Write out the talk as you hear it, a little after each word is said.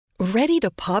Ready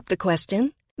to pop the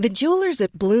question? The jewelers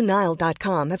at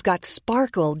BlueNile.com have got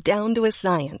sparkle down to a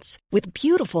science with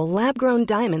beautiful lab-grown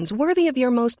diamonds worthy of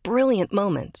your most brilliant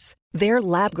moments. Their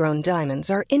lab-grown diamonds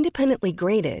are independently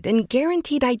graded and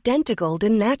guaranteed identical to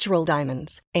natural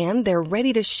diamonds, and they're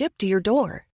ready to ship to your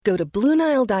door. Go to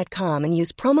BlueNile.com and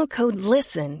use promo code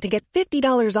LISTEN to get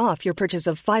 $50 off your purchase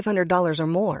of $500 or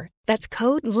more. That's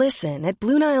code LISTEN at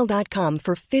BlueNile.com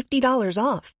for $50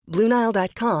 off.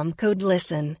 BlueNile.com, code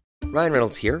LISTEN. Ryan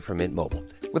Reynolds here from Mint Mobile.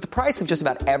 With the price of just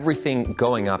about everything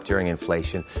going up during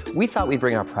inflation, we thought we'd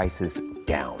bring our prices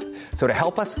down. So to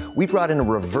help us, we brought in a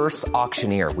reverse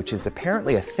auctioneer, which is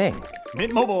apparently a thing.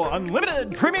 Mint Mobile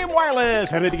Unlimited Premium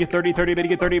Wireless. How to get 30, 30, bit to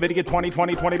get 30, bit to get 20,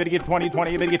 20, 20, bit to get 20,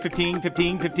 20, bit to get 15,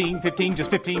 15, 15, 15, just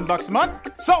 $15 a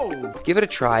month? Sold! Give it a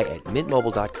try at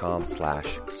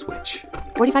mintmobile.com/switch.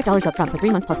 $45 up front for 3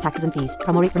 months plus taxes and fees.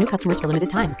 Promo rate for new customers for limited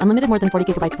time. Unlimited more than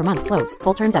 40 gigabytes per month. Slows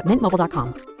full terms at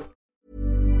mintmobile.com.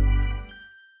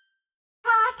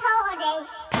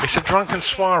 It's a drunken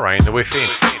soiree in the within.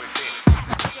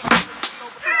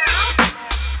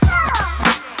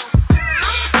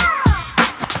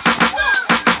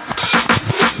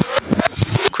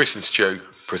 Chris and Stu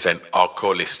present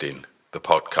Hardcore Listing, the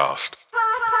podcast.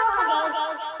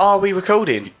 Are we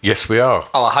recording? Yes, we are.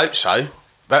 Oh, I hope so.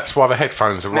 That's why the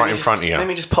headphones are right in front of you. Let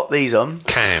me just pop these on.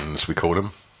 Cams, we call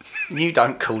them. You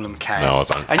don't call them cans. No, I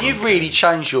don't. And you've really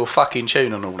changed your fucking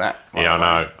tune on all that. Yeah, I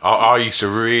know. I used to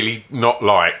really not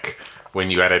like when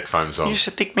you had headphones on. You used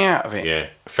to dig me out of it. Yeah.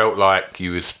 Felt like we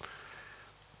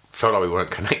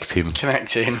weren't connecting.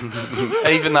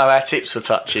 Even though our tips were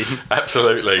touching.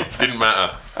 Absolutely. Didn't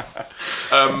matter.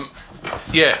 But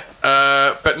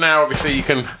now obviously you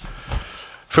can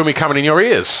feel me coming in your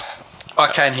ears. I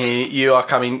can hear you. You are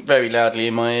coming very loudly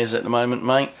in my ears at the moment,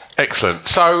 mate. Excellent.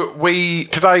 So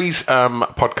today's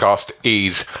podcast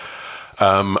is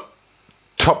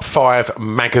top 5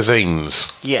 magazines.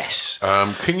 Yes.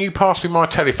 Can you pass me my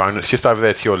telephone that's just over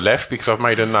there to your left, because I've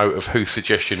made a note of whose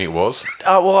suggestion it was.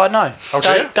 Oh, well, I know.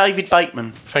 Oh, David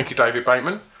Bateman. Thank you, David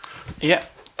Bateman. Yeah.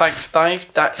 Thanks,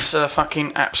 Dave. That's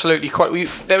fucking absolutely quite...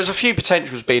 There was a few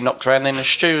potentials being knocked around. Then as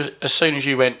soon as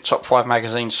you went top 5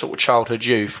 magazines, sort of childhood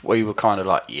youth, we were kind of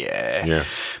like, yeah.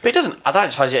 But it doesn't... I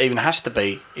don't suppose it even has to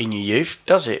be in your youth,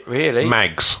 does it, really?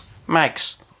 Mags.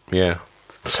 Yeah.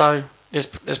 So there's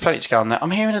plenty to go on there. I'm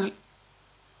hearing a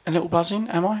little buzzing,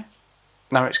 am I?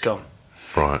 No, it's gone.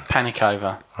 Right. Panic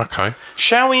over. Okay.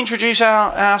 Shall we introduce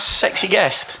our sexy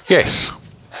guest? Yes.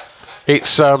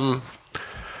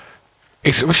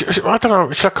 I don't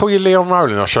know. Should I call you Leon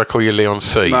Rowland or should I call you Leon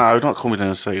C? No, not call me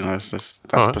Leon C. No, that's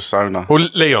right. Persona. Well,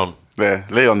 Leon. Yeah,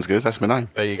 Leon's good. That's my name.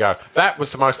 There you go. That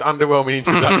was the most underwhelming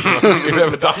introduction I think we've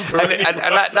ever done for anyone.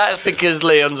 And that's because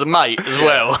Leon's a mate as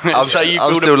well. I'm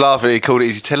still laughing. He called it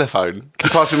his telephone. Can you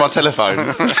pass me my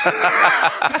telephone?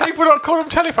 People don't call them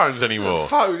telephones anymore.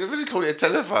 Phone. I really call it a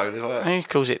telephone. Who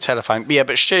calls it telephone? Yeah,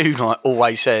 but Stu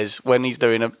always says when he's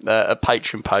doing a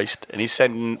Patreon post and he's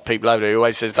sending people over there, he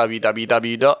always says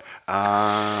www.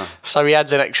 So he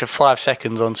adds an extra 5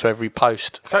 seconds onto every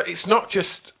post. So it's not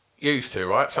just used to,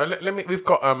 right? So we've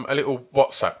got a little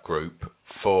WhatsApp group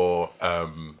for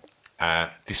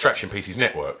Distraction Pieces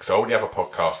Network. So all the other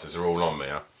podcasters are all on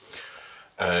there,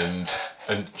 and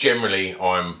generally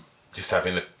I'm just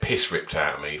having the piss ripped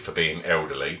out of me for being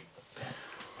elderly.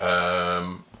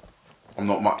 I'm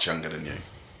not much younger than you.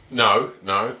 No.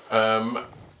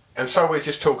 And so we're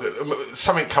just talking.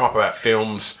 Something come up about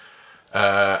films,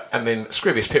 and then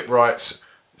Scribbies Pip writes,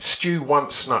 Stu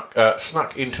once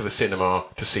snuck into the cinema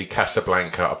to see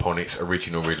Casablanca upon its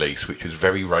original release, which was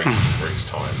very racist for its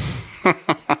time.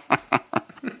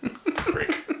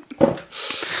 Prick.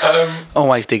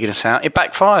 Always digging us out. It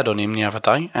backfired on him the other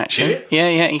day, actually. Did it?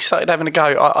 Yeah. He started having a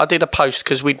go. I did a post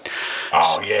because we'd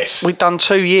done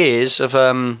 2 years of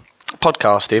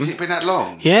podcasting. Has it been that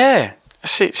long? Yeah,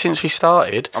 since we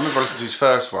started. I remember I listened to his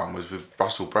first one was with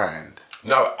Russell Brand.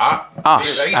 No,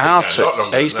 us.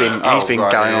 He's been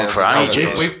going on for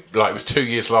ages. It was 2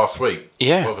 years last week.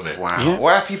 Yeah, wasn't it? Wow. Yeah.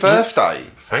 Well, happy birthday.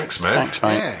 Thanks, man. Thanks,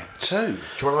 mate. Yeah, 2. Do you want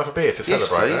to have a beer to Yes,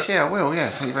 celebrate please. that? Yeah, I will. Yeah,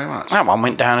 thank you very much. That one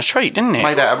went down a treat, didn't it?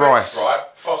 Made out of rice. Right,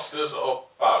 Foster's or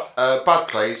Bud? Bud,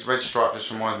 please. Red Stripe just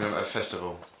reminds me of a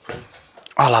festival.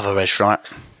 I love a red stripe.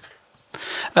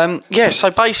 So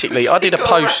basically, I did a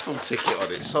post. Raffle ticket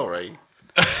on it. Sorry.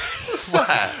 What's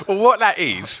that? Well, what that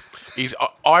is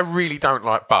I really don't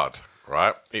like Bud.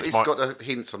 Right, It's got the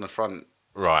hints on the front.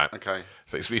 Right. Okay.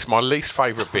 So it's my least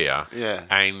favourite beer. Yeah.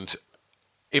 And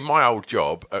in my old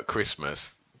job at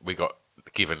Christmas, we got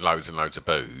given loads and loads of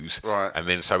booze. Right. And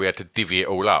then so we had to divvy it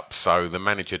all up. So the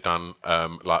manager done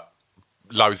like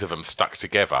loads of them stuck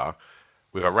together,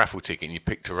 with a raffle ticket, and you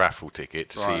picked a raffle ticket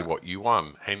to see what you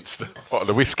won. Hence the bottle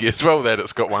of whiskey as well there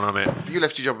that's got one on it. You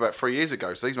left your job about 3 years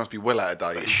ago, so these must be well out of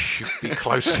date. Should be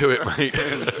close to it, mate.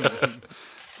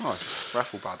 Nice.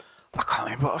 Raffle bud. I can't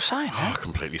remember what I was saying. Oh,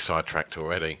 completely sidetracked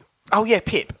already. Oh yeah,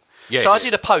 Pip. Yes. So I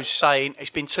did a post saying it's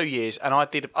been 2 years, and I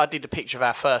did a picture of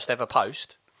our first ever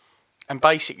post, and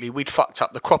basically we'd fucked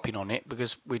up the cropping on it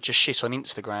because we'd just shit on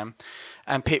Instagram,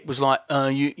 and Pip was like,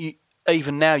 you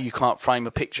even now you can't frame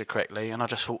a picture correctly, and I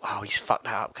just thought, oh, he's fucked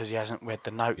that up because he hasn't read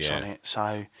the notes on it.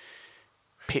 So,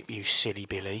 Pip, you silly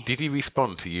Billy. Did he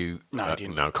respond to you? No, he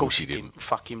didn't. No, of course he didn't.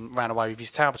 Fucking ran away with his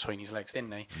tail between his legs,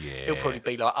 didn't he? Yeah. He'll probably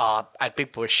be like, I had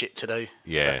big boy shit to do.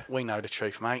 Yeah. But we know the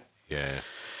truth, mate. Yeah.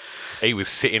 He was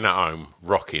sitting at home,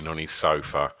 rocking on his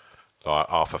sofa, like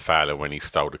Arthur Fowler when he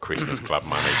stole the Christmas Club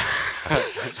money.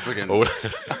 That's brilliant.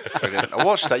 Brilliant. I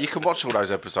watched that. You can watch all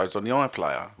those episodes on the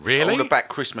iPlayer. Really? All the back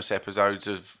Christmas episodes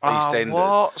of EastEnders.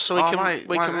 What? So we can mate,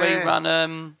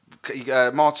 rerun.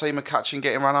 Marty McCutcheon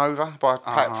getting run over by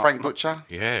Frank Butcher.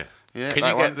 Yeah. Yeah, Can that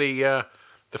you one. get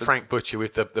the Frank Butcher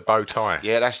with the bow tie?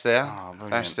 Yeah, that's there.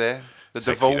 brilliant. That's there. The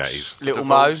Sexy that divorce. is. Little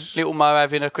Divorce. Mo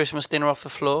having a Christmas dinner off the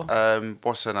floor.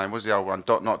 What's her name? What's the old one?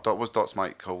 Dot. What's Dot's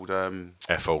mate called?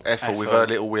 Ethel. Ethel with her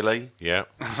little Willie. Yeah.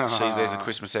 There's a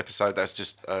Christmas episode that's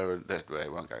just. We won't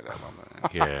go that one.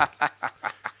 But, Yeah.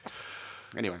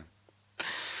 anyway.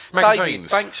 Magazines.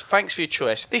 David, thanks for your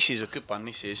choice. This is a good one.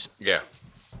 This is. Yeah.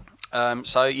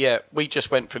 So yeah, we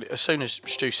just went for it. As soon as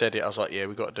Stu said it, I was like, yeah,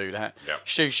 we got to do that. Yeah.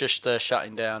 Stu's just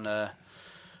shutting down.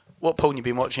 What porn you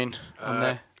been watching on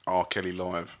there? R. Kelly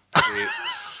live.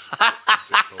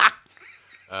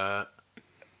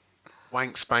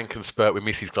 Wank, spank and spurt with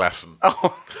Mrs. Glasson.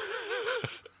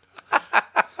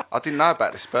 I didn't know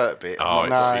about the spurt bit. Oh,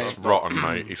 No. it's rotten,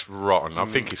 mate. It's rotten. I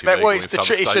think it's Well, illegal it's in some it's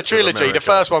a states of trilogy. The America.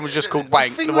 first one was just called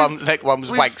Wank. thing The next one was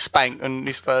with- Wank Spank, and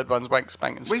this third one's Wank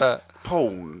Spank and With Spurt.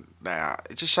 porn now,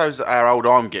 it just shows that how old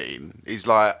I'm getting. Is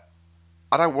like,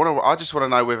 I don't want to. I just want to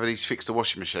know whether he's fixed the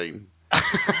washing machine. Yeah.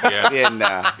 At the end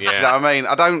now. Yeah. Do you know what I mean?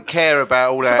 I don't care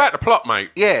about all It's that. about the plot, mate.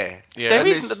 Yeah. Yeah. There And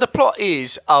isn't. it's- The plot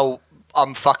is,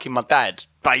 I'm fucking my dad.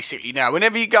 Basically, now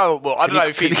whenever you go, well, I don't know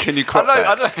if it's. Can you crop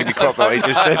that? Can you crop what he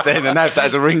just said then and have that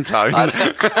as a ringtone?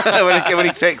 when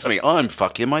he texts me, I'm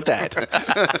fucking my dad.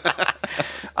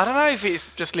 I don't know if it's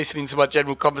just listening to my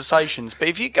general conversations, but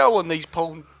if you go on these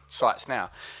porn sites now,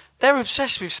 they're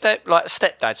obsessed with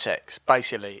stepdad sex.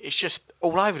 Basically, it's just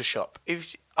all over the shop.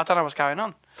 I don't know what's going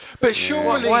on. But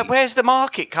surely... Where's the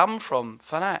market come from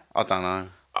for that? I don't know.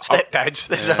 Stepdads.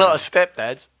 There's a lot of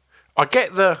stepdads. I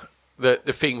get the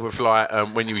thing with like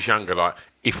when you was younger, like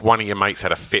if one of your mates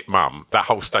had a fit mum, that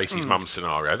whole Stacey's mum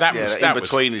scenario. That Yeah, was that that in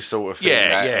between is sort of thing.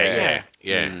 Yeah.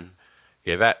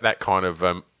 That kind of.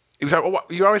 It was like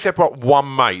you always had what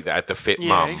one mate that had the fit Yeah,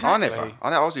 mum. exactly.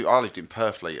 I lived in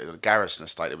Perth, at a Garrison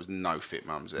estate. There was no fit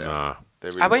mums there. Nah.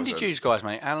 There really When wasn't. did you guys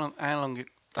meet? How long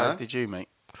guys did you meet?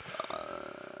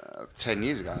 10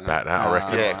 years ago. About that, I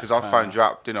reckon. Yeah, because I phoned you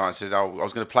up, didn't I? I said, I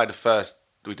was going to play the first.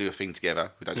 We do a thing together.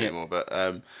 We don't do it Yeah. anymore, but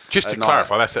Just to at night-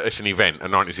 clarify, that's an event, a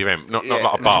 90s event, not Yeah.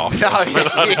 like a bath.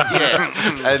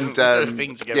 yeah. And do a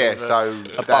thing together yeah, with so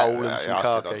a bowl and some I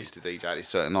car said I keys. used to DJ at this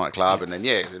certain nightclub, and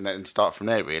then start from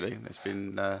there. Really, it's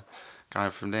been going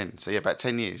from then. So yeah, about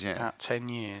 10 years. Yeah. About 10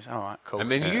 years. All right, cool.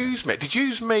 And then yous met. Did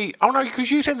yous meet? Oh no,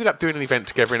 because yous ended up doing an event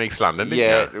together in East London, didn't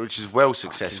Yeah, you? which is well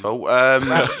successful.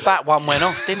 that one went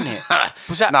off, didn't it?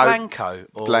 Was that No, Blanco?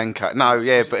 Or? Blanco. No,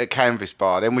 yeah, but a Canvas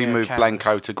Bar. Then we moved Canvas.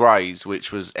 Blanco to Grays,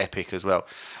 which was epic as well.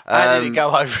 How did it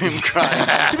go over him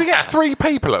crying? Did we get 3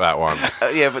 people at that one?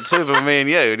 Yeah, but 2 of them were me and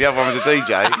you, and the other one was a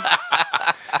DJ.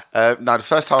 No, the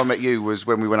first time I met you was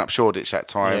when we went up Shoreditch that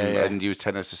time, Yeah. and you were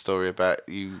telling us the story about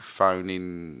you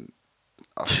phoning.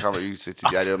 I can't remember, you said to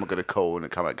the I'm going to call, and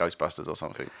it come out Ghostbusters or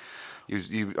something. I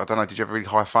don't know. Did you ever really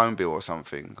high phone bill or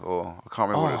something? Or I can't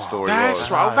remember what the story That's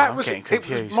was. right. No, That I'm was getting it. Was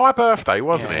confused. my birthday,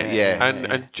 wasn't it? Yeah.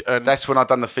 And That's when I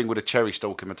done the thing with a cherry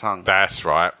stalk in my tongue. that's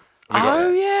right.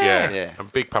 Oh, yeah. Yeah. And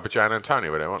Big Papa Joe and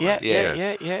Antonio were there, weren't Yeah,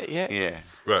 they? yeah. Yeah.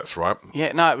 That's right.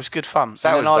 Yeah, no, it was good fun. So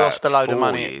that and then was I about lost a load of 4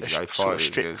 money years at ago, a 5 sort of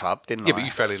years strip ago. club, didn't Yeah, I? but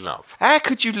you fell in love. How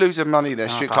could you lose the money in a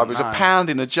strip don't club? It was know. £1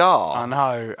 in a jar. I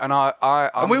know, and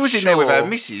And we was in there with our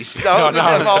missus. So I was in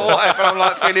there with my wife, and I'm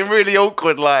like feeling really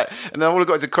awkward, like. And then all I've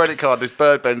got is a credit card. This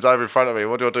bird bends over in front of me.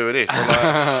 What do I do with this? I'm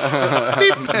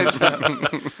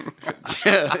like,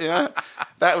 yeah.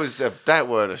 That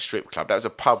weren't a strip club. That was a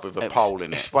pub with a pole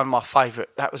in It's it. one of my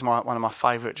favourite. That was one of my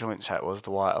favourite joints. That was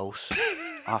the White Horse.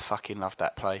 I fucking loved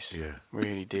that place. Yeah.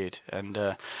 Really did. And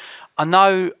I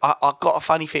know I got a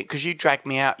funny thing because you dragged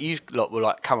me out. You lot were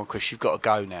like, "Come on, Chris, you've got to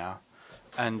go now."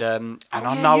 And I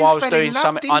yeah, know you I was fell in doing love,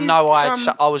 something. didn't I you? know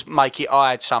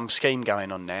I had some scheme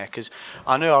going on there because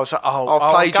I knew I was like,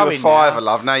 I've paid you a fiver,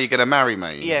 love. Now you're going to marry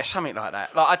me. Yeah, something like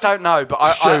that. Like I don't know, but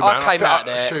I came out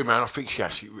there. Sue, man, I think she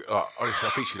actually, honestly,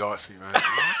 I think she likes me, man.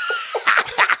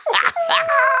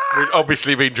 We'd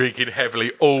obviously been drinking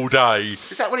heavily all day.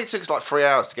 Is that when it took us like 3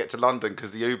 hours to get to London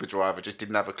because the Uber driver just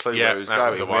didn't have a clue where he was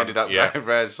going? We ended up going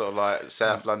around sort of like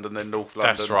South London, then North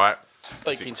London. That's right.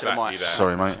 Speaking to the mic.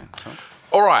 Sorry, mate.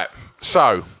 All right,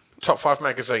 so top 5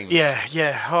 magazines.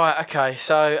 Yeah. All right, okay.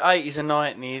 So 80s and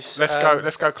 90s.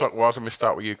 Let's go clockwise, and we'll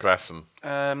start with you, Glasson.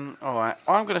 All right,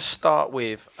 I'm going to start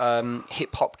with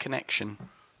Hip Hop Connection.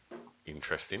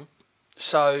 Interesting.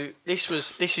 So this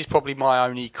is probably my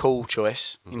only cool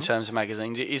choice in terms of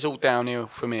magazines. It is all downhill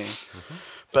for me.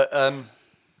 But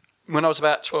when I was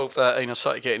about 12, 13, I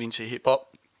started getting into hip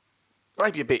hop,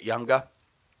 maybe a bit younger.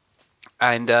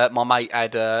 And my mate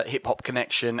had Hip Hop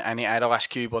Connection, and it had Ice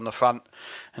Cube on the front,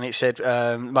 and it said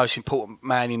most important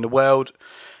man in the world.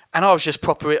 And I was just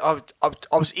I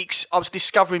was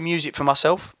discovering music for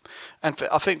myself, and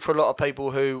I think for a lot of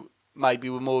people who maybe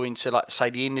we're more into, like, say,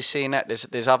 the indie scene. That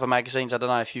there's other magazines. I don't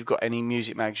know if you've got any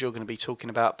music mags you're going to be talking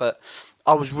about, but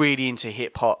I was really into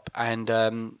hip hop, and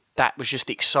that was just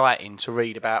exciting to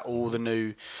read about all the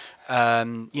new,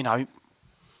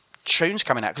 tunes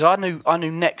coming out, because I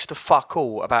knew next to fuck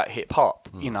all about hip hop.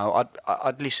 You know,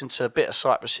 I'd listen to a bit of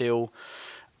Cypress Hill,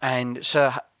 and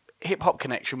so Hip Hop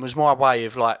Connection was my way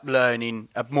of like learning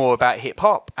more about hip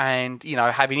hop, and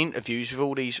having interviews with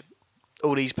all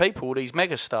these people, all these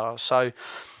megastars. So,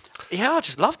 yeah, I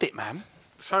just loved it, man.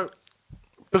 So,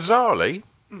 bizarrely,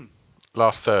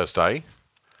 last Thursday,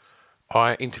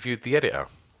 I interviewed the editor.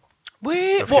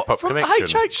 Where? Of What? Hip Hop From Connection.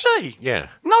 HHC? Yeah.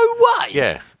 No way.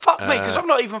 Yeah. Fuck me, because I've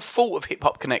not even thought of Hip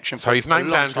Hop Connection. So his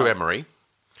name's Andrew time. Emery.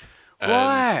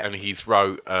 Right. And he's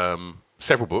wrote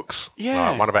several books.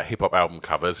 Yeah. One about hip hop album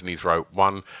covers, and he's wrote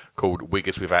one called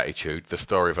Wiggers with Attitude, the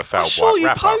story of a foul I white saw you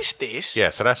rapper. post this. Yeah,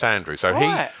 so that's Andrew. So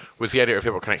Right. he was the editor of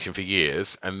Hip Hop Connection for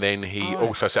years, and then he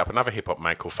also set up another hip hop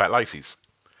mag called Fat Laces,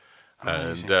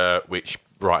 and which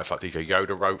writers like DJ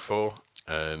Yoda wrote for,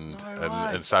 and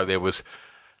so there was,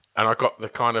 and I got the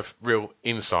kind of real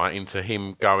insight into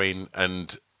him going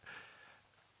and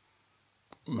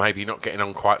maybe not getting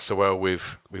on quite so well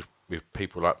with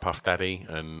people like Puff Daddy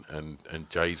and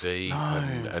Jay-Z,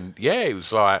 and yeah, it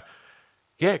was like,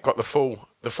 yeah, got the full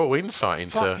insight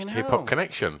into Fucking Hip hell. Hop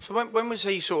Connection. So when was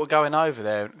he sort of going over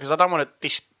there? Because I don't want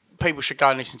to. People should go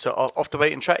and listen to Off the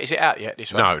Beaten Track. Is it out yet?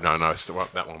 This one? No. It's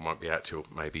that one won't be out till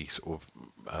maybe sort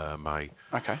of May.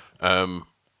 Okay.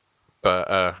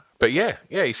 But yeah,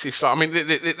 it's like, I mean,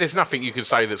 there's nothing you can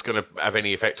say that's going to have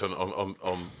any effect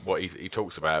on what he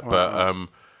talks about.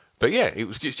 But yeah, it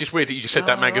was just weird that you just said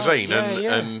that magazine, right.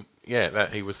 Yeah. and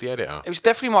that he was the editor. It was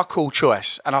definitely my cool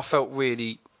choice, and I felt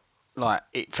really like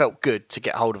it felt good to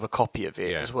get hold of a copy of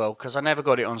it as well, because I never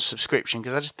got it on subscription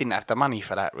because I just didn't have the money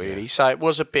for that really. So it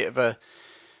was a bit of a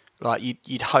like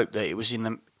you'd hope that it was in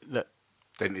the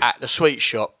Dentist. at the sweet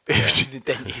shop. It was in the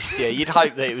dentist. Yeah, you'd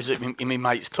hope that it was in my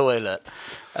mate's toilet.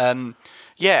 And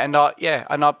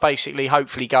I'd basically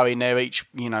hopefully go in there each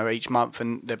month,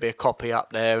 and there'd be a copy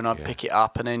up there, and I'd pick it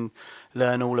up and then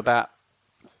learn all about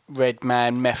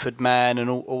Redman, Method Man, and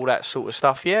all that sort of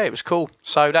stuff. Yeah, it was cool.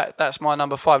 So that's my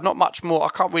number 5. Not much more. I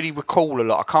can't really recall a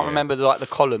lot. I can't remember the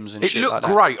columns and It shit looked like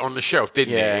that. great on the shelf,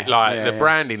 didn't it? The yeah.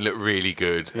 branding looked really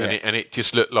good, Yeah. and it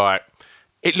just looked like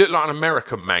an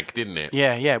American mag, didn't it?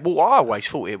 Yeah. Well, I always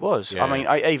thought it was. Yeah. I mean,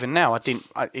 even now, I didn't.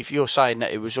 If you're saying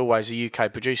that it was always a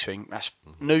UK produced thing, that's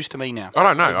news to me now. I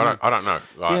don't know. I don't know.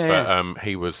 Yeah. But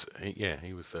he was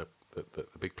the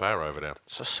big player over there.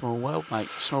 It's a small world, mate.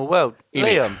 Small world.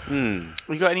 Liam,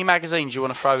 you got any magazines you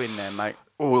want to throw in there, mate?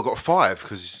 Oh, we've got 5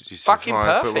 because you said Fucking 5,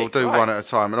 but we'll perfect, do right. one at a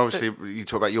time. And obviously, you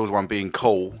talk about yours one being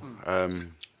cool.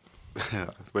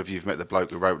 Whether you've met the bloke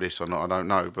who wrote this or not, I don't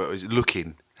know. But it's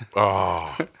Looking.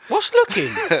 Oh, What's Looking?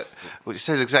 Well, it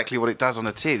says exactly what it does on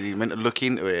the tin. You meant to look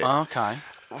into it. Okay.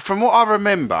 From what I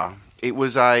remember, it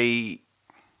was a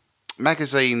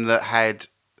magazine that had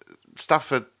stuff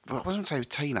for. Well, I wasn't say it was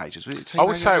teenagers. Was it teenagers? I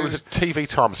would say it was a TV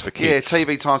Times for kids. Yeah,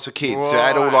 TV Times for kids. So it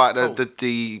had all Right, like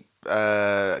the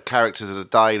characters of the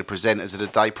day, the presenters of the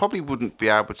day. Probably wouldn't be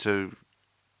able to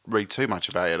read too much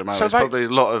about it at the moment. So There's probably a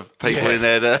lot of people in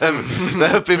there that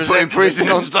have been put in prison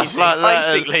on stuff It's like that.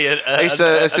 basically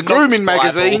It's a grooming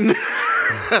magazine.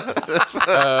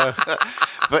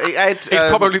 But it had. It's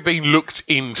probably been looked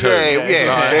into.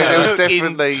 Yeah. There was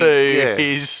definitely into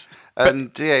his.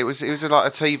 And yeah, it was like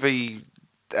a TV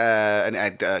and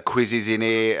it had quizzes in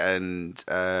it, and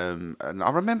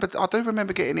I do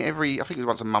remember getting it I think it was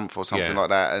once a month or something like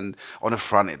that, and on the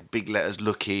front it had big letters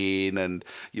looking, and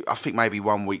I think maybe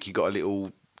one week you got a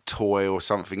little toy or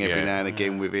something every now and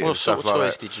again with it. What and sort of stuff like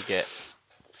toys that. did you get?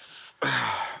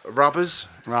 Rubbers.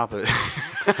 Not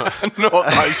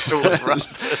those sort of rubbers.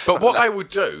 But what they would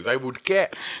do, they would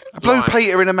get A Blue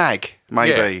Peter in a mag,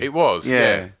 maybe. Yeah, it was.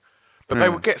 Yeah. But they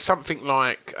Hmm. would get something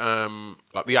like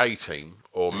the A-Team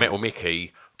or Metal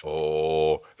Mickey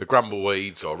or the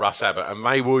Grumbleweeds or Russ Abbott, and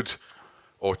they would,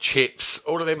 or Chips,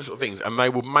 all of them sort of things, and they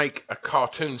would make a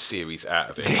cartoon series out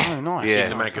of it. Oh, nice. Yeah. In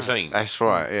the magazine. That's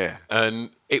right, yeah.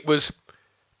 And it was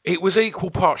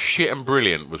equal parts shit and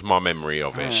brilliant was my memory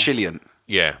of it. Shilliant.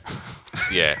 Yeah.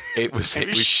 Yeah. It was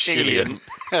Shilliant.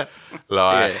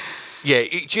 Like,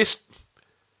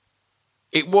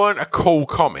 it weren't a cool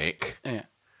comic, Yeah.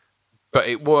 but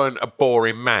it weren't a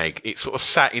boring mag. It sort of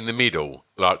sat in the middle.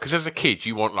 Like, because as a kid,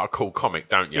 you want like a cool comic,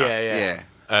 don't you? Yeah.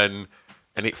 And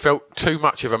it felt too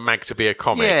much of a mag to be a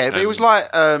comic. Yeah, but it and- was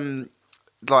like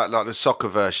the soccer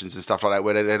versions and stuff like that,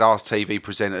 where they'd ask TV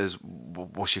presenters,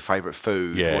 "What's your favourite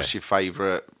food? Yeah. What's your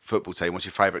favourite football team? What's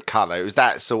your favourite colour?" It was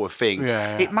that sort of thing.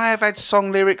 Yeah. It may have had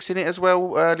song lyrics in it as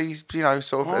well, early,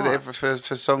 sort of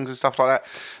for songs and stuff like that.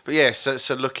 But yeah,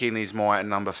 so looking is my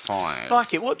number 5.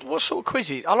 Like it. What sort of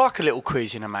quizzes? I like a little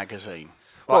quiz in a magazine.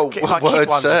 Well, kid word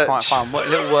ones are quite search. fun.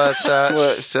 Little word search.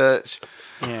 Word search.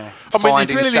 Yeah. I mean,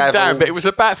 Finding you're drilling it down, Savile. but it was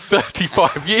about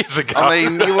 35 years ago. I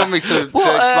mean, you want me to explain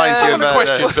to you some of the about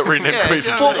questions that were in them quizzes.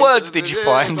 you know What I mean? words did you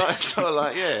find? Sort of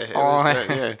like, it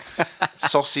was,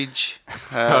 sausage.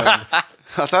 I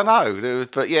don't know,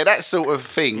 but yeah, that sort of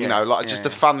thing. Just a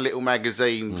fun little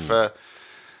magazine for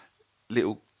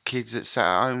little kids that sat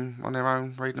at home on their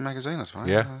own reading a magazine. I suppose.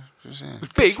 Yeah. It was, It was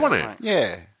big, wasn't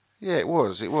it? Yeah, it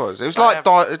was. It was. It was like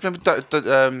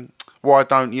remember Why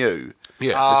Don't You?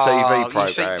 Yeah. The TV Oh,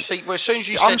 programme. See, well, as soon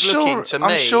as you said looking to me,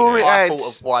 I'm sure it I had.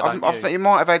 thought of Why Don't I You? think it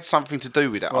might have had something to do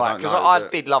with that. Right, I don't because know. I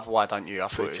but- did love Why Don't You. I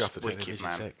thought Switch it off was the wicked, television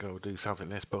man. set, go do something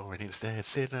less boring instead.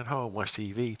 Sit at home, watch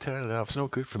TV, turn it off. It's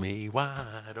not good for me. Why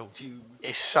don't you?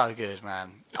 It's so good,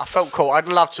 man. I felt cool. I'd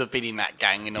love to have been in that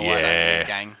gang, in the Why Don't You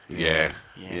gang. Yeah.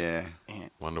 Yeah.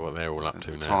 Wonder what they're all up to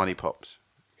now. Tiny Pops.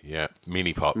 Yeah.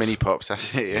 Mini Pops. Mini Pops,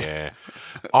 that's it, Yeah.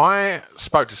 I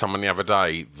spoke to someone the other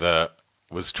day that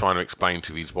was trying to explain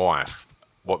to his wife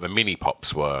what the Mini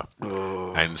Pops were.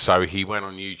 Oh. And so he went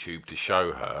on YouTube to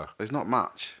show her. There's not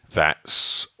much.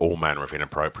 That's all manner of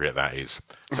inappropriate, that is.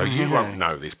 So you won't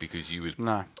know this because you was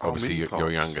No. obviously Mini you're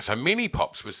Pops. younger. So Mini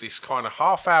Pops was this kind of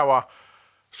half-hour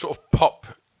sort of pop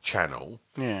channel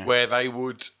where they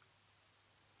would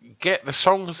get the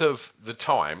songs of the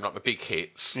time, like the big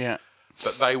hits, Yeah.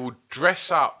 but they would dress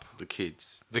up The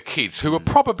kids. the kids who were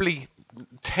probably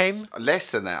 10, Less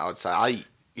than that, I'd say. 8.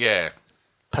 yeah,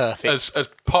 Perfect. as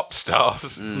pop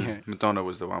stars. Madonna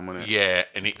was the one, wasn't it? Yeah,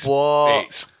 and it's What?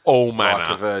 it's all manner Like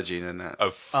a virgin and that.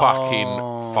 of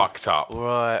fucking fucked up.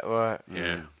 Right.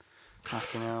 Yeah.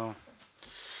 Fucking hell.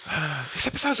 This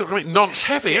episode's a great nonce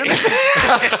heavy, isn't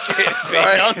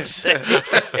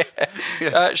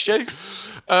it? Stu?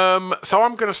 So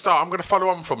I'm going to start. I'm going to follow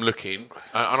on from looking,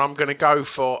 and I'm going to go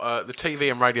for the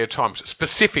TV and radio times,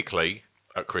 specifically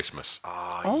at Christmas.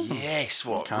 Oh, yes.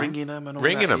 What? Ringing them and all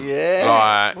Ringing that? them.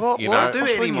 Yeah. Like, you Why know, do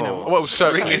it anymore? Well,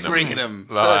 circling them. Ringing them.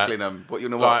 Like- Circling them. What you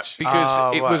want to Like, watch?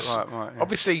 because it right, was right, yeah.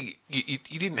 obviously you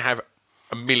didn't have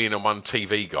 1,000,001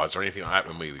 TV guides or anything like that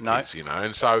when we were kids, you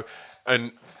know,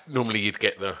 and normally you'd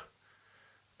get the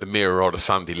Mirror or the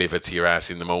Sun delivered to your house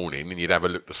in the morning, and you'd have a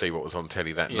look to see what was on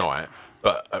telly that night.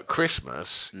 But at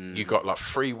Christmas, you got like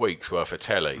 3 weeks worth of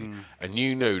telly, and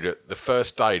you knew that the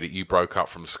first day that you broke up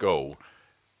from school,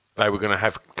 they were going to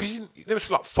have, because there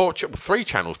was like 3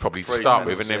 channels probably to start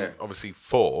with, and then obviously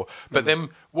 4. But then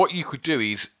what you could do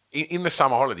is in the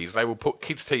summer holidays, they would put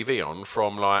kids' TV on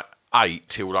from like 8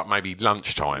 till like maybe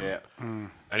lunchtime. Yeah.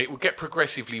 And it would get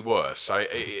progressively worse. So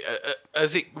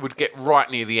as it would get right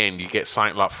near the end, you get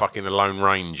something like fucking The Lone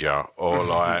Ranger or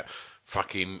like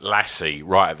fucking Lassie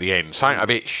right at the end. Something a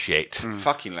bit shit.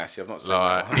 Fucking Lassie, I've not seen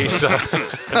Like,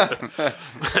 that.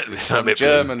 it's a bit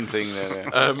German thing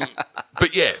there. but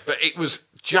it was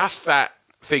just that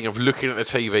thing of looking at the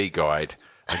TV guide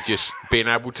and just being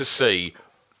able to see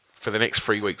for the next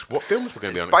 3 weeks what films were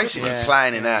going to be on. Basically at Christmas.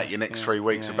 planning out your next 3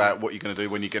 weeks about what you're going to do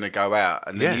when you're going to go out.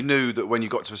 And then you knew that when you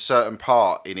got to a certain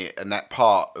part in it, and that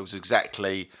part was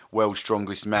exactly World's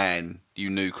Strongest Man,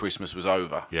 you knew Christmas was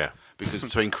over. Yeah. Because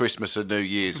between Christmas and New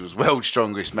Year's was World's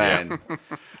Strongest Man.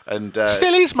 And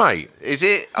Still is, mate. is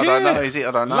it? I don't know. Is it?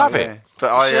 I don't know. Love it.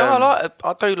 But See, I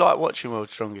do like watching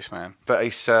World's Strongest Man. But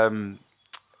it's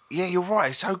Yeah, you're right.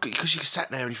 It's so good because you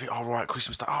sat there and you think, oh, right,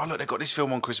 Christmas Day. Oh, look, they've got this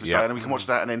film on Christmas Day, and then we can watch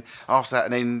that. And then after that,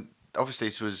 and then obviously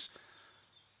this was,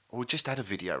 we just had a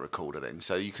video recorder then,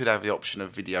 so you could have the option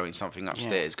of videoing something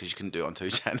upstairs because you couldn't do it on 2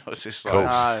 channels. It's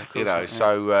like, you know,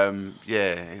 so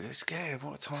it's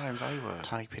what times they were.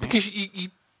 Because you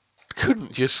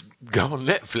couldn't just go on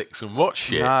Netflix and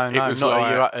watch it. No, it was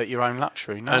not at your own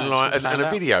luxury. No, and a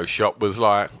video shop was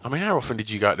like, I mean, how often did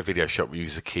you go to the video shop when you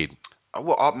was a kid?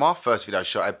 Well, my first video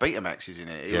shot had Betamaxes in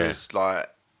it. It was like,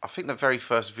 I think the very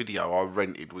first video I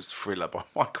rented was Thriller by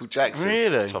Michael Jackson.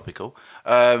 Really? Topical.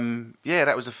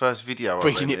 That was the first video I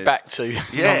Bringing rented. it back to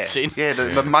nonsense. Yeah,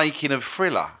 the making of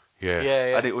Thriller.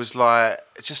 Yeah. And it was like,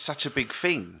 just such a big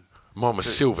thing. Mine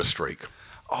was Silver Streak.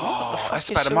 Oh, that's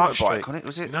about a motorbike, wasn't it?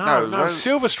 Was it? No.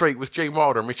 Silver Streak was Gene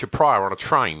Wilder and Richard Pryor on a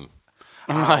train.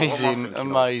 Amazing.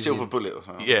 Silver Bullet or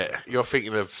something. Yeah, you're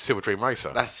thinking of Silver Dream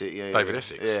Racer. That's it, yeah. David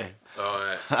Essex. Yeah.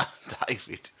 David.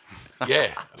 David.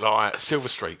 Yeah, like Silver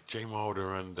Streak, Gene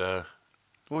Wilder and... what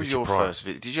was Richard your Pryor. first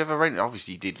video? Did you ever rent it?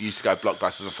 Obviously you did. You used to go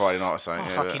Blockbusters on Friday night or something. I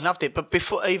fucking loved it. But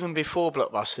even before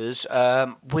Blockbusters,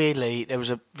 weirdly, there was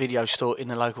a video store in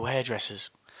the local hairdressers.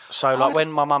 So, like,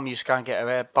 when my mum used to go and get her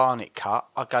hair Barnet cut,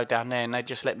 I'd go down there and they'd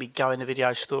just let me go in the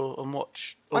video store and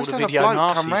watch all the video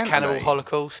nasties, Cannibal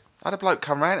Holocaust. I had a bloke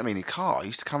come round to me in his car. He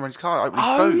used to come around his car, open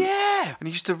his boot. Yeah. And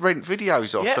he used to rent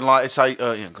videos off and, like, say,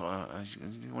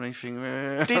 you want anything?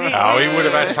 Did he? Oh, he would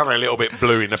have had something a little bit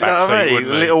blue in the back seat,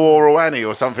 wouldn't he? Little Oral Annie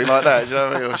or something like that. Do you know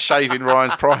what I mean? Or Shaving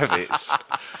Ryan's Privates.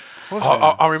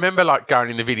 I remember like going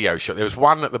in the video shop. There was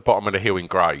one at the bottom of the hill in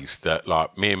Grays that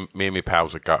like me and my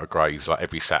pals would go to Grays like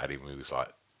every Saturday when we was like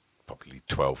probably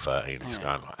 12, 13, and just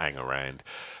going like hang around.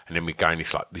 And then we'd go in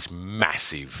this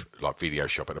massive like video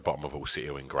shop at the bottom of All City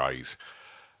Hill in Grays.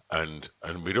 And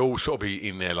we'd all sort of be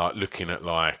in there like looking at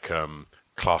like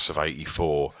Class of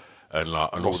 84 and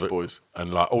like and all the Boys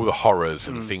and like all the horrors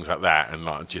and things like that, and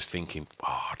like just thinking,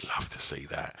 oh, I'd love to see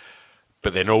that.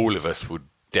 But then all of us would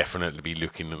definitely be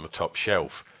looking on the top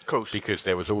shelf, of course, because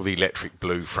there was all the Electric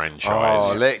Blue franchise.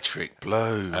 Oh, Electric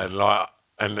Blue, and like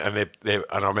and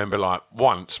I remember like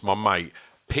once my mate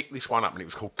picked this one up and it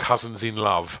was called Cousins in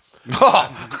Love. and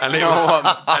it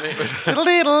was and it was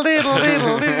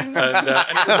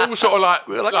all sort of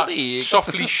like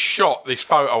softly shot this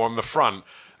photo on the front.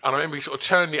 And I remember we sort of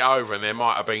turned it over and there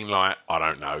might have been like, I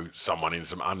don't know, someone in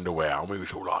some underwear. And we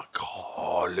was all like,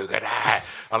 oh, look at that.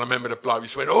 And I remember the bloke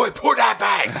just went, oh, put that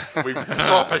back. We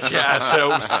proper shit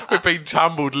ourselves. We've been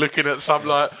tumbled looking at some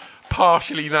like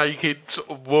partially naked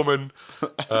sort of woman.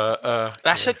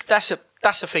 That's a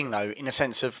thing though, in a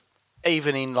sense of,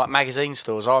 even in like magazine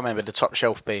stores, I remember the top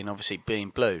shelf being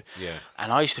blue. Yeah.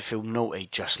 And I used to feel naughty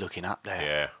just looking up there.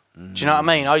 Yeah. Do you know what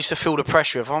I mean? I used to feel the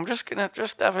pressure of I'm just gonna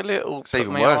have a little. It's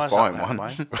even worse buying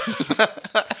one.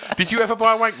 Did you ever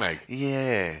buy a wank mag?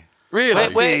 Yeah.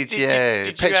 Really?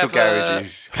 Did petrol you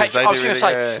garages. I was going to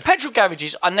say, petrol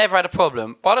garages, I never had a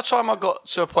problem. By the time I got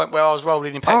to a point where I was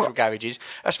rolling in petrol garages,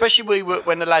 especially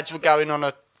when the lads were going on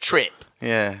a trip,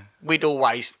 we'd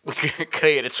always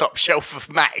clear the top shelf of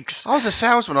mags. I was a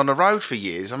salesman on the road for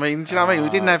years. I mean, do you know what I mean? We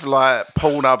didn't have like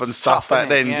Pornhub and stuff back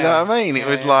then. Do you know what I mean? It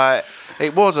was like...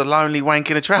 It was a lonely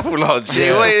wank in a travel lodge.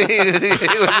 Yeah.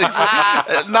 It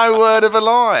was no word of a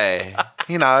lie,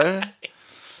 you know.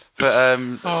 But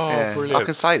brilliant. I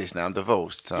can say this now. I'm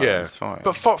divorced, so it's fine.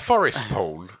 But Forest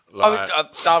Paul, like...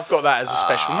 I've got that as a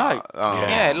special note.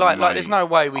 Like there's no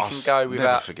way we can go without.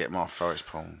 Never forget my Forest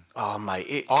Paul. Oh mate,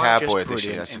 it's Cowboy just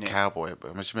edition. That's a isn't it? cowboy.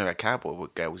 But I just remember cowboy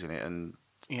with girls in it, and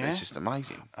it's just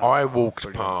amazing. I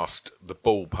walked past the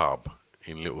Ball Pub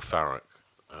in Little Thurrock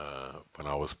when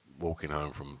I was walking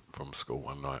home from school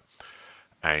one night,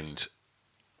 and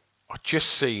I just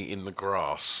see in the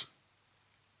grass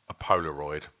a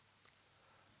Polaroid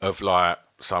of like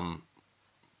some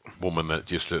woman that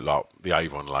just looked like the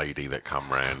Avon lady that come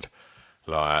round,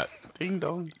 like ding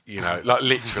dong, you know, like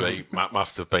literally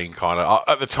must have been kind of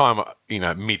at the time, you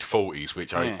know, mid-40s,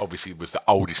 which I obviously was the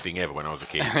oldest thing ever when I was a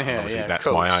kid. Obviously that's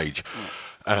my age.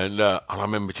 And I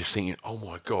remember just thinking, oh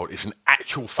my God, it's an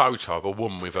actual photo of a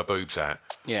woman with her boobs out.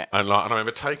 Yeah. And I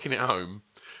remember taking it home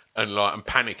and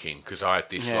panicking because I had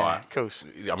this of course.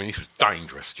 I mean, this was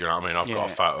dangerous. Do you know what I mean? I've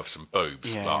got a photo of some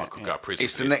boobs. I could go to prison.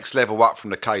 It's the next level up from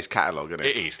the Case catalogue, isn't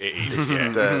it? It is.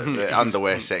 The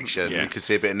underwear section. You can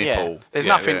see a bit of nipple. There's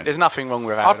nothing wrong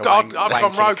with that. I've gone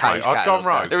rogue, mate. I've gone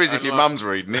rogue. There is if your mum's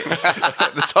reading it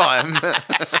at the time.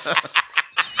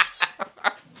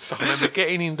 So I remember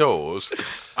getting indoors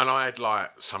and I had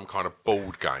like some kind of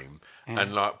board game.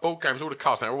 And like board games, all the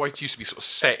cards now always used to be sort of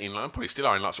set in, like, probably still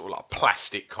are in like sort of like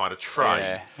plastic kind of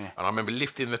tray. And I remember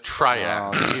lifting the tray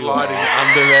out, sliding it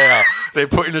under there, They're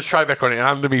putting the tray back on it and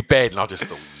under me bed, and I just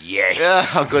thought, yes,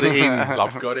 Yeah, I've got it in.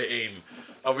 I've got it in.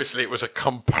 Obviously, it was a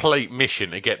complete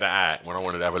mission to get that out when I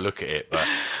wanted to have a look at it. But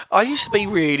I used to be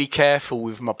really careful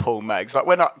with my porn mags, like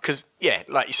because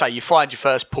like you say, you find your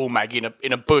first porn mag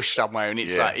in a bush somewhere, and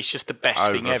it's like it's just the best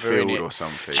Over thing ever, a field isn't it? or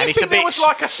something. do you it's think a bit- there was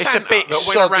like a it's a Santa bit that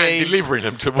went around soggy. delivering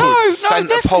them to woods? No,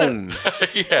 Santa porn.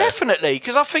 Yeah. Definitely,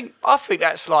 because I think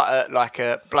that's like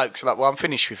a bloke's like, well, I'm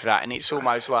finished with that, and it's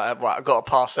almost like, right, I've got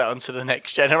to pass that on to the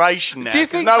next generation now. Do you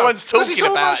think no so? one's 'Cause talking it's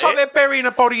about almost like it? they're burying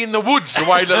a body in the woods the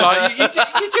way that like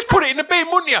you just put it in the bin,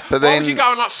 wouldn't you? But Why then- would you go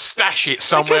and like stash it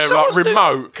somewhere like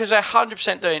remote? Because they're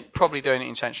 100% probably doing it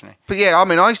intentionally. But yeah, I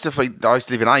mean, I used to live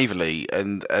in Averley,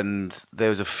 and there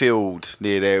was a field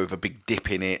near there with a big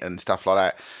dip in it and stuff like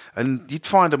that. And you'd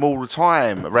find them all the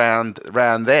time around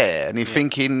there. And you're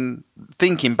thinking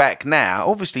back now,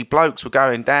 obviously blokes were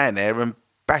going down there and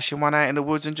bashing one out in the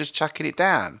woods and just chucking it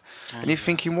down. And you're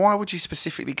thinking, why would you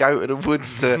specifically go to the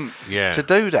woods to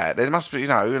do that? There must be,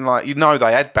 and like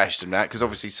they had bashed them out because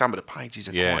obviously some of the pages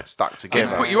are quite stuck together.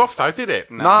 Didn't put you off though, did it?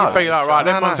 No. You'd be like, right,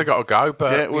 them No. ones have got to go,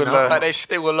 but Yeah, well, But there's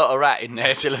still a lot of rat in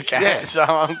there to look at, Yeah. so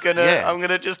I'm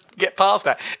gonna just get past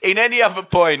that. In any other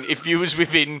point, if you was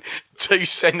within 2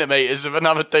 centimetres of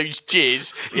another dude's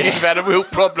jizz, you'd have had a real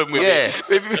problem with it.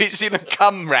 If it's in a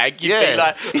cum rag, you'd be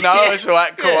like, no, it's all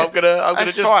right, cool. I'm gonna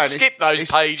That's just fine. skip those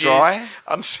It's pages. dry.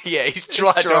 He's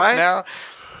dried off dried. now.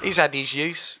 He's had his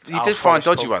use. You did find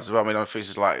dodgy ones as well. I mean, I think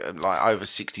it's like over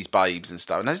 60s babes and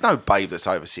stuff. And there's no babe that's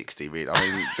over 60, really. I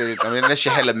mean, unless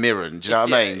you're Helen Mirren, do you know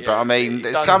what I mean? But I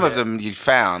mean, some of them you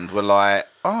found were like,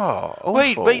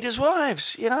 awful. Reader's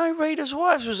Wives. Reader's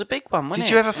Wives was a big one, wasn't it?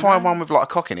 Did you ever find one with like a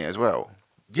cock in it as well?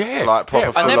 yeah, Like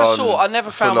proper I never full-on- I never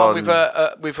found one with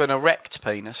full-on- with an erect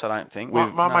penis. I don't think.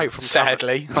 My mate from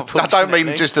sadly, I don't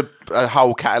mean just a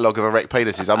whole catalogue of erect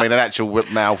penises. I mean an actual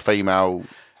male, female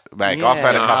mag. I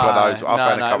found a couple of those. I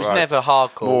found a couple it was of those. never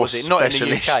hardcore, More was it? Not in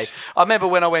the UK. specialist. I remember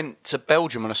when I went to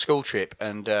Belgium on a school trip,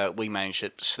 and we managed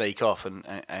to sneak off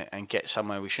and get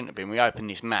somewhere we shouldn't have been. We opened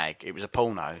this mag. It was a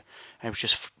porno, and it was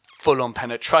just full on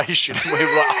penetration. We were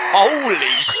like,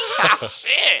 holy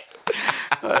shit!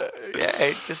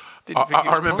 It just didn't think it I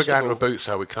was remember going to a possible. boot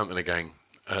sale with Cunt and the Gang,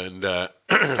 and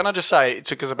Can I just say, it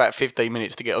took us about 15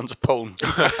 minutes to get onto porn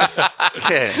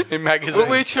Yeah. in magazines.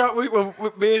 well,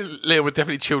 me and Liam were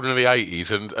definitely children of the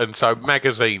 80s, and so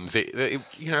magazines, it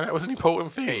that was an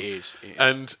important thing. It is.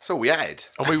 And That's all we had.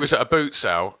 we was at a boot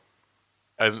sale,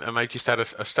 and they just had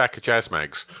a stack of jazz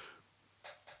mags,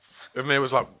 and there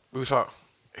was like, there's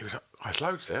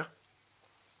loads there,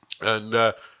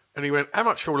 and he went, how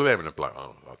much for all of them? And the bloke,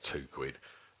 like £2.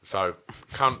 So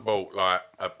Cunt bought like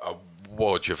a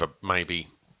wodge of maybe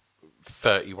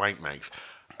 30 wank mags,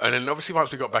 and then obviously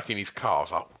once we got back in his car, I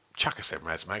was like, chuck us them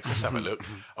Raz mags, let's have a look.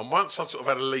 And once I sort of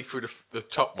had a leaf through the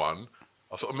top one,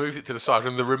 I sort of moved it to the side,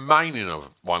 and the remaining of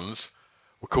ones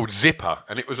were called Zipper,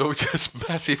 and it was all just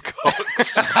massive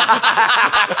cocks.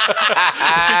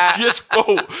 He just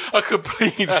bought a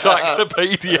complete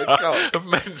encyclopedia of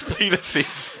men's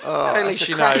penises. At least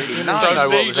you know, cracking you name. know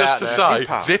what was needless out to there.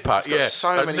 say, Zipper, It's got yeah.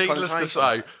 so many needless to connotations.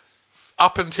 say,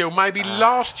 up until maybe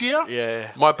last year,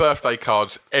 yeah. my birthday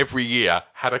cards every year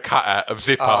had a cutout of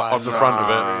Zipper on the front of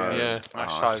it. Yeah.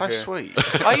 That's so good.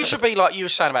 sweet. I used to be like you were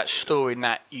saying about storing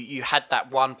that. You had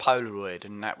that one Polaroid,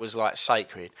 and that was like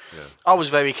sacred. Yeah. I was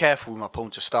very careful with my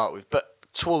porn to start with, but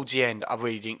towards the end, I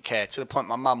really didn't care. To the point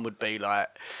my mum would be like,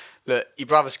 "Look, your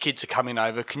brother's kids are coming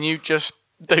over. Can you just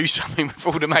do something with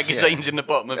all the magazines in the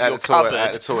bottom of your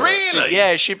cupboard?" Really?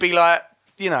 Yeah, she'd be like,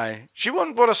 she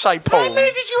wouldn't want to say porn. How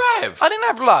many did you have? I didn't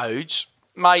have loads,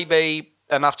 maybe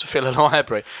enough to fill a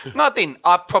library. No, I didn't.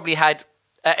 I probably had,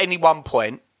 at any one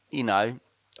point,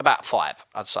 about 5,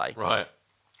 I'd say. Right.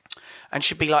 And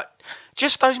she'd be like,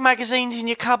 just those magazines in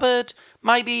your cupboard,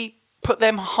 maybe put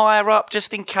them higher up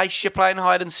just in case you're playing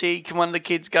hide and seek and one of the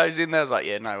kids goes in there. I was like,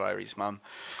 yeah, no worries, Mum.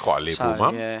 It's quite a liberal,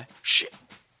 Mum. Yeah.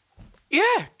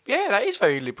 Yeah, that is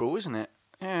very liberal, isn't it?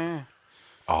 Yeah.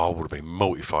 Oh, I would have been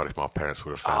mortified if my parents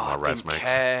would have found my I Raz didn't mags.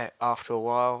 care after a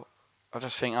while. I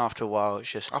just think after a while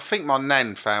it's just, I think my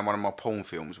nan found one of my porn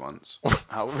films once.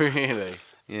 oh, really?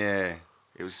 Yeah.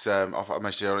 It was, I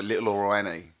mentioned Little Laura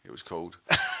Annie, it was called.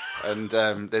 And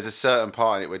there's a certain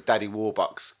part in it where Daddy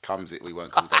Warbucks comes. We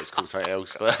weren't called that, it was called something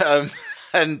else. But,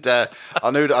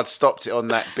 I knew that I'd stopped it on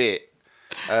that bit.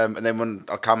 And then when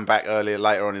I come back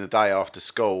later on in the day after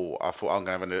school, I thought I'm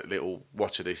going to have a little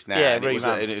watch of this now. Yeah, and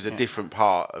it was a different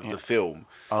part of the film.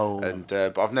 Oh. And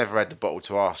but I've never had the bottle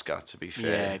to ask her, to be fair.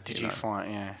 Yeah, did you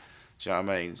find, yeah. Do you know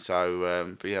what I mean?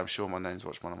 So, but yeah, I'm sure my nan's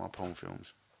watched one of my porn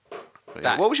films. But yeah.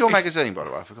 That What was your is- magazine, by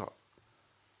the way? I forgot.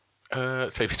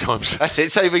 TV Times. That's it,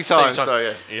 TV Times.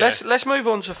 So, yeah. Let's move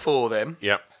on to 4 then.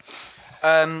 Yep.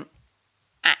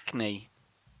 Acne.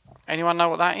 Anyone know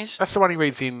what that is? That's the one he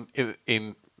reads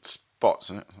in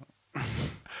Spots, isn't it?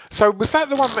 So was that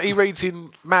the one that he reads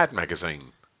in Mad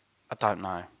Magazine? I don't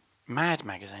know. Mad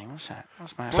Magazine. What's that?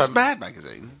 What's Mad? What's Mad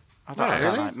Magazine? I don't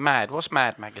know. Mad. What's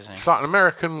Mad Magazine? It's like an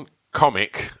American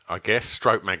comic, I guess,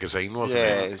 stroke magazine, wasn't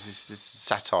Yeah, it? it's this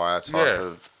satire type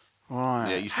of. Right.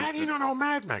 Yeah, used to, How do you not know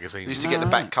Mad Magazine? used to get the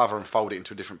back cover and fold it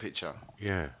into a different picture.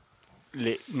 Yeah.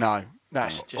 No,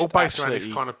 that's just All based around absolutely...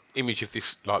 this kind of image of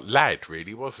this like lad,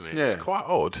 really, wasn't it? Yeah. It's quite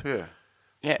odd. Yeah.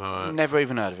 Yeah, never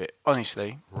even heard of it,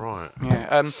 honestly. Right.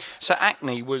 Yeah. So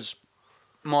Acne was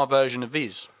my version of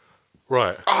Viz.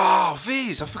 Right. Oh,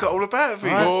 Viz! I forgot all about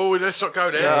Viz. Oh, let's not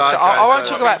go there. Yeah, So okay, I won't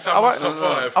so talk about. I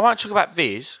I won't talk about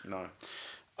Viz. No.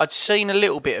 I'd seen a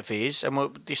little bit of Viz, and we'll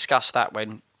discuss that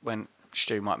when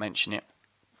Stu might mention it.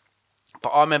 But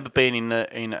I remember being in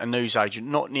a newsagent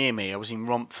not near me. I was in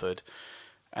Romford,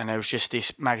 and there was just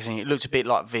this magazine. It looked a bit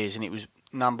like Viz, and it was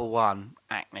 #1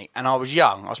 Acne. And I was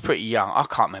young. I was pretty young. I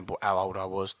can't remember how old I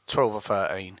was, 12 or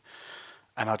 13.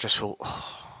 And I just thought,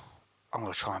 I'm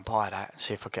going to try and buy that and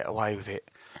see if I get away with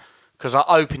it. Because I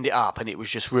opened it up and it was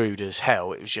just rude as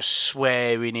hell. It was just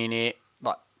swearing in it,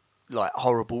 like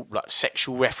horrible, like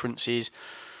sexual references.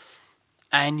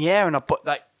 And yeah, and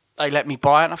they let me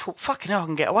buy it, and I thought, fucking hell, I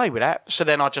can get away with that. So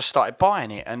then I just started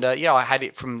buying it, and I had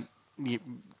it from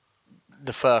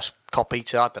the first copy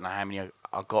to I don't know how many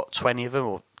I got, 20 of them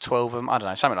or 12 of them, I don't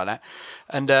know, something like that.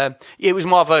 And it was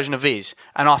my version of Viz,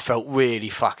 and I felt really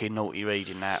fucking naughty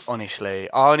reading that. Honestly,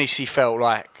 I honestly felt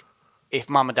like if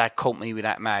Mum and Dad caught me with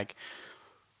that mag.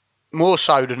 More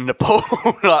so than Nepal.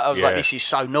 Like, I was like, this is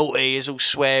so naughty. There's all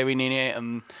swearing in it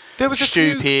and there was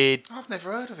stupid. I've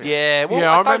never heard of it. Yeah, well,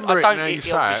 yeah, I remember don't, it now you it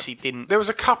say obviously it. didn't. There was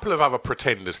a couple of other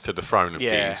pretenders to the throne of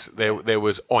Viz. There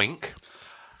was Oink.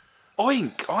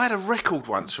 Oink. I had a record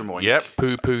once from Oink. Yep.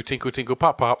 Poo poo, tinkle tinkle,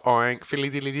 pop pop, oink,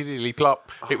 fiddly dilly dilly plop.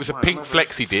 It was a pink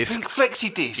flexi disc. Pink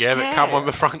flexi disc. Yeah, that come on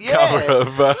the front cover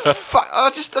of. Fuck, I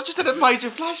just had a major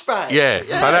flashback. Yeah,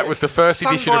 so that was the first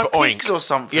edition of Oink. Pigs or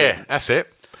something. Yeah, that's it.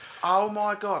 Oh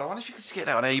my god! I wonder if you could just get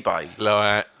that on eBay.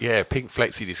 Like, yeah, pink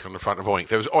flexi disc on the front of Oink.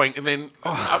 There was Oink, and then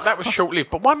that was short lived.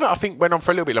 But one that I think went on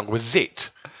for a little bit longer was Zit.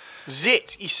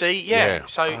 Zit, you see, yeah. Yeah.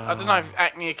 So I don't know if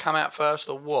Acne had come out first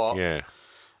or what. Yeah.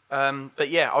 But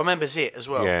yeah, I remember Zit as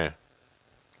well. Yeah.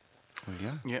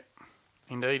 Yeah. Yep.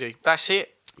 Indeedy. That's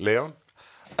it. Leon?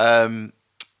 It's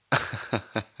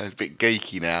a bit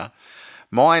geeky now.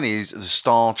 Mine is the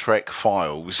Star Trek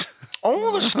Files.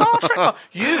 Oh, the Star Trek.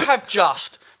 You have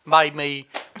just made me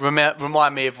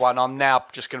remind me of one. I'm now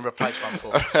just going to replace one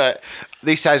for.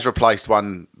 This has replaced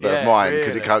one, mine,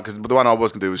 because really? the one I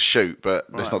was going to do was shoot, but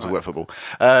let's not talk about football.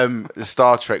 The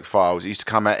Star Trek Files, it used to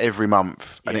come out every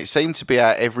month, and it seemed to be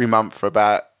out every month for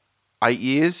about 8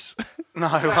 years. No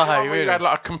way, You had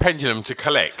like a compendium to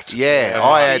collect.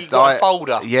 Yeah, you got a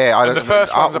folder. Yeah, And the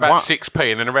first one's about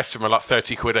 6p, and then the rest of them are like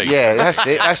 30 quid each. Yeah, that's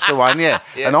it. That's the one. Yeah.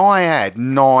 And I had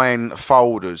 9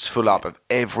 folders full up of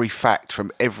every fact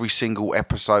from every single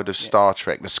episode of Star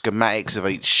Trek, the schematics of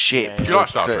each ship. Did you like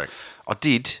Star Trek? I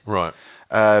did. Right.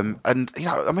 And you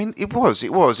know, I mean, it was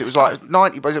like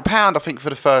 90, but it was £1, I think,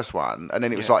 for the first one, and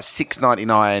then it was like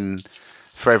 $6.99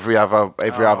 for every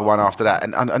other one after that,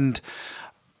 and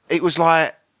it was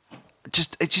like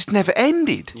it just never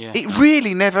ended. Yeah. It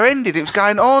really never ended. It was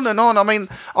going on and on. I mean,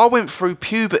 I went through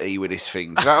puberty with this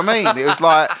thing. Do you know what I mean? It was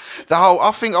like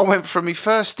I think I went from my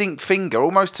first stink finger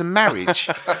almost to marriage.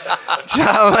 Do you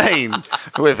know what I mean?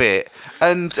 With it,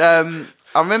 and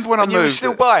I remember when I moved. You were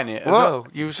still buying it as well.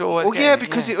 You was always. Well, yeah,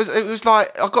 because it was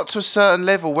like I got to a certain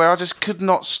level where I just could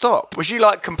not stop. Was you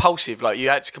like compulsive? Like you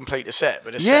had to complete a set,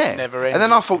 but the set never ended. And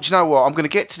then I thought, you know what? I'm going to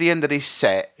get to the end of this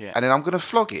set, Yeah. and then I'm going to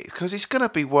flog it because it's going to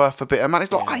be worth a bit of money.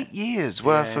 It's like 8 years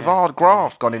worth of hard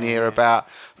graft gone in here about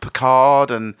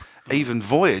Picard and even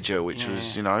Voyager, which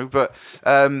was, you know. But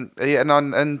I threw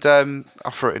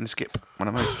it in the skip when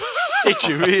I moved. Did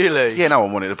you really? Yeah, no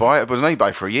one wanted to buy it. It was on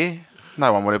eBay for a year.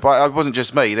 No one wanted to buy it. It wasn't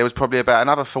just me. There was probably about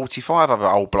another 45 other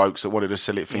old blokes that wanted to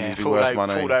sell it, thinking it'd be worth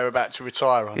money. Thought they were about to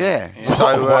retire on Yeah. it.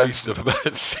 So, What a waste of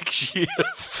about 6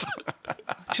 years. Do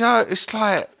you know, it's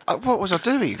like, what was I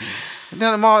doing? You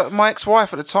know, my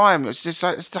ex-wife at the time, it was just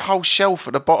like, it's the whole shelf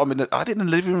at the bottom. I did in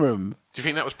the living room. Do you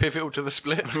think that was pivotal to the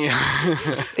split?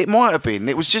 It might have been.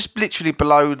 It was just literally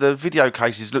below the video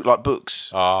cases, looked like books.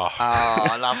 Oh.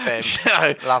 I love them. You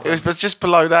know, Love it was just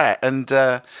below that. And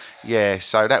yeah,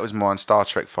 so that was mine, Star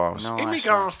Trek Files. No. In Nice,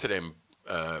 regards to them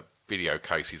video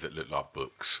cases that look like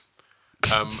books,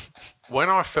 when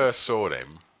I first saw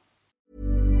them,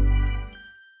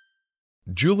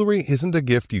 Jewelry isn't a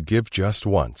gift you give just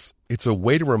once. It's a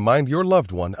way to remind your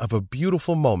loved one of a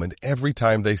beautiful moment every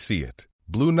time they see it.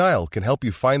 Blue Nile can help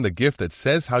you find the gift that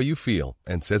says how you feel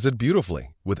and says it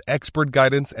beautifully, with expert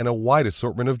guidance and a wide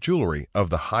assortment of jewelry of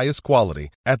the highest quality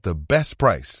at the best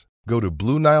price. Go to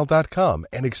BlueNile.com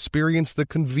and experience the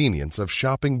convenience of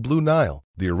shopping Blue Nile,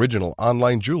 the original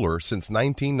online jeweler since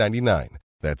 1999.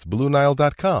 That's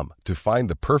BlueNile.com to find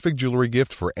the perfect jewelry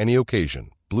gift for any occasion.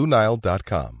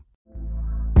 BlueNile.com.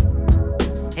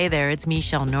 Hey there, it's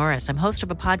Michelle Norris. I'm host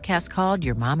of a podcast called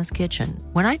Your Mama's Kitchen.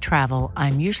 When I travel,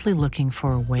 I'm usually looking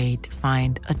for a way to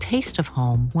find a taste of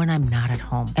home when I'm not at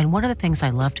home. And one of the things I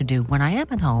love to do when I am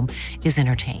at home is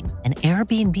entertain. And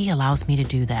Airbnb allows me to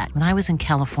do that. When I was in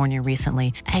California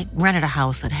recently, I rented a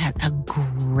house that had a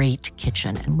great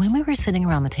kitchen. And when we were sitting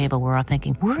around the table, we were all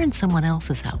thinking, we're in someone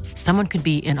else's house. Someone could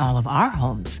be in all of our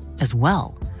homes as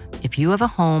well. If you have a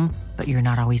home, but you're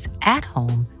not always at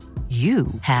home, you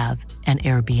have an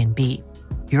Airbnb.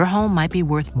 Your home might be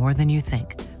worth more than you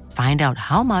think. Find out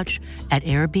how much at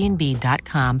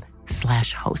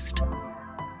airbnb.com/host.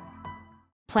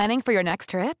 Planning for your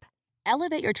next trip?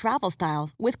 Elevate your travel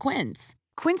style with Quince.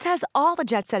 Quince has all the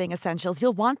jet-setting essentials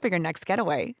you'll want for your next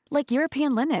getaway, like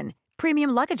European linen,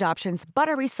 premium luggage options,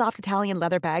 buttery soft Italian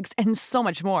leather bags, and so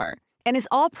much more. And is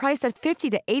all priced at 50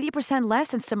 to 80% less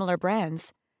than similar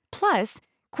brands. Plus,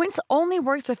 Quince only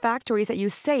works with factories that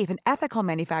use safe and ethical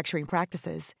manufacturing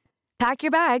practices. Pack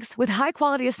your bags with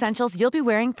high-quality essentials you'll be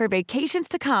wearing for vacations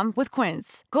to come with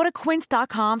Quince. Go to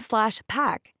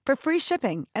quince.com/pack for free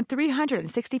shipping and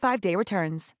 365-day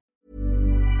returns.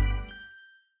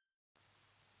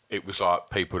 It was like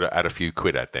people that had a few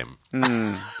quid at them.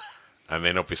 And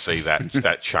then obviously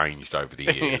that changed over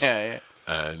the years. Yeah.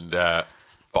 And but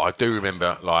I do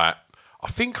remember, like, I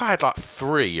think I had like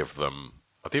 3 of them.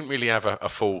 I didn't really have a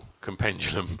full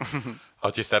compendium. I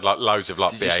just had like loads of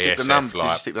like Did you BASF. stick the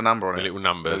number on it? The little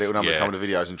numbers. The little number yeah. come with the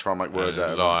videos and try and make words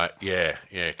out of them. Like, yeah,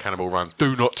 Cannibal Run.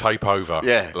 Do not tape over.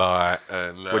 Yeah. Like,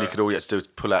 and When you could all you had to do is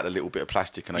pull out a little bit of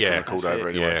plastic and they Yeah, can record that's over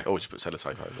it, anyway. yeah. Or just put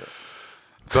sellotape over it.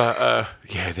 But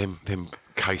them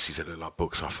cases that look like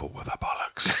books, I thought were the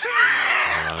bollocks.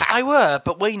 They were,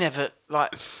 but we never,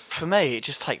 like, for me, it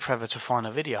just take forever to find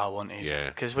a video I wanted. Yeah.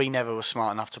 Because we never were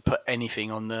smart enough to put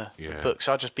anything on the book.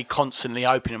 So I'd just be constantly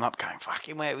opening them up going,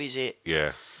 fucking, where is it?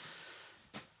 Yeah.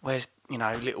 Where's,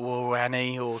 Little War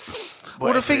Annie or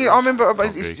Well, the thing is, I remember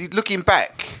looking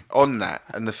back on that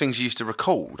and the things you used to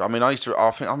record. I mean, I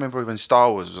remember when Star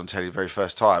Wars was on telly the very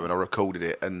first time and I recorded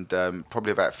it. And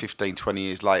probably about 15, 20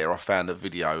 years later, I found a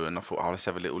video and I thought, let's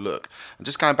have a little look. And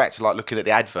just going back to like looking at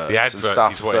the adverts and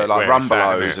stuff, like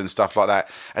Rumbelows and stuff like that.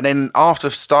 And then after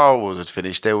Star Wars had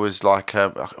finished, there was like,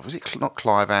 was it not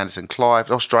Clive Anderson? Clive,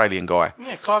 the Australian guy.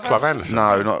 Yeah, Clive Anderson.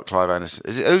 No, not Clive Anderson.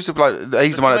 Who's the bloke?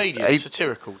 He's the one.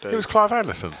 Satirical dude. It was Clive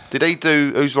Anderson. Did he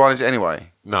do Whose Line Is It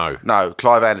Anyway? No,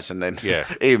 Clive Anderson then. Yeah.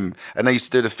 Him. And they used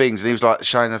to do the things and he was like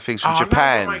showing the things from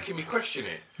Japan. No, you're making me question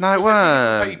it. No, it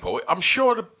weren't. People, I'm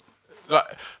sure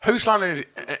Whose Line Is It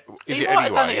He Anyway? might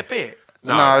have done it a bit.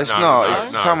 No, it's not. It's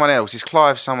someone else. It's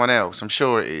Clive someone else. I'm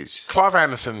sure it is. Clive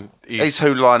Anderson is... He's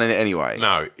Who Line In It Anyway?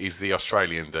 No, he's the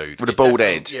Australian dude. With a bald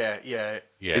head? Yeah.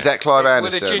 Is that Clive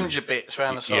Anderson? With the ginger bits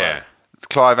around the side. Yeah.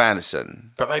 Clive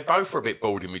Anderson. But they both were a bit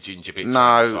balding with ginger bits. No,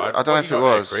 I don't know if it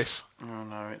was. Chris? Oh,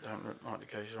 no, it don't look like the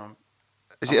case.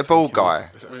 Is it a bald guy?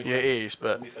 Yeah, it is,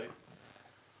 but...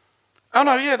 Oh,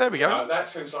 no, yeah, there we go. No,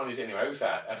 that's Whose Line Is It Anyway. Who's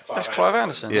that? That's Clive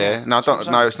Anderson. Yeah. No,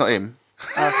 no, it's not him.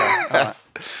 Okay, all right.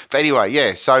 But anyway,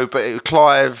 yeah,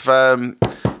 Clive...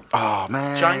 oh,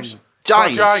 man. James.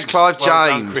 Clive Well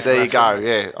James. Chris, there you go.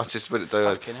 Yeah, I just went to do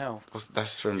Fucking hell.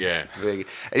 That's from Yeah.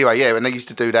 Anyway, yeah, and they used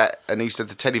to do that, and they used to have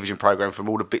the television program from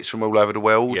all the bits from all over the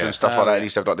world and stuff like that. And they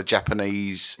used to have like the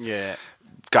Japanese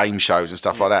game shows and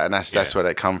stuff like that, and that's where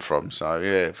they come from. So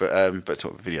yeah, but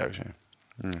sort of videos.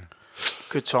 Yeah.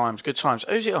 Good times.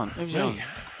 Who's it on? You.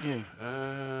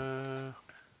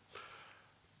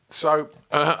 So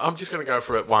I'm just going to go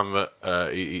for one that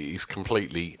is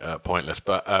completely pointless,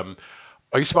 but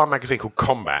I used to buy a magazine called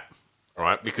Combat,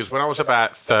 right? Because when I was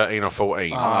about 13 or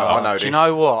 14... I know this. Do you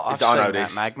know what? I've I know seen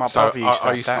this. that, Mag. My brother used to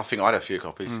have that. I think I had a few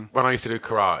copies. When I used to do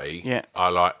karate, Yeah.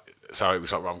 So it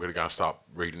was like, well, I'm going to go and start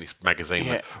reading this magazine.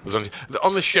 Yeah. That was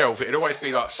on the shelf. It'd always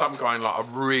be like some guy in like a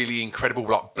really incredible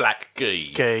like black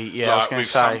gi. Yeah, I was going to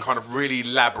say. With some kind of really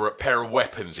elaborate pair of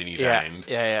weapons in his hand.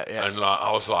 Yeah. And like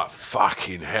I was like,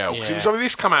 fucking hell. Because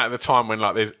this come out at the time when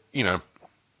like there's,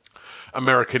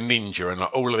 American Ninja and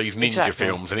like all of these ninja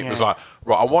films. And it was like,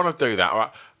 right, I want to do that. Right?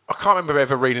 I can't remember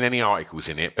ever reading any articles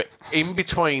in it, but in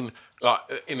between, like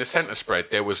in the centre spread,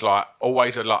 there was like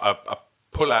always a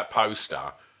pull-out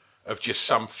poster of just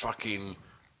some fucking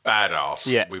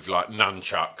badass with like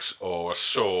nunchucks or a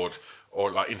sword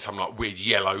or like in some like weird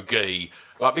yellow gi.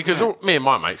 Like, because me and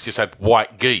my mates just had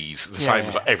white gis, the same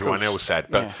as like everyone else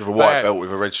had. But with a white belt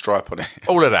with a red stripe on it.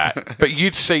 All of that. But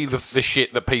you'd see the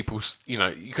shit that people, you know,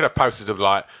 you could have posters of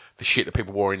like the shit that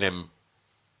people wore in them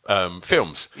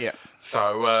films. Yeah.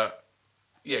 So,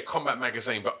 Combat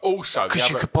Magazine, but also... Because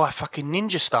you could buy fucking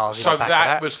ninja stars in so the back that of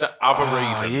that. was the other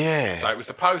reason. Yeah. So it was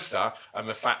the poster and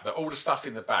the fact that all the stuff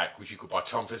in the back, which you could buy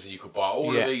Tom Fizz and you could buy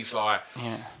all of these like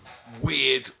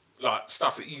weird... like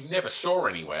stuff that you never saw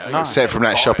anywhere. No. Except from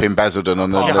that shop in Basildon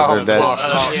on the shop in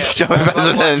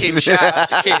Basildon.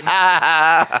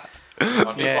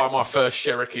 I did buy my first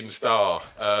Shuriken star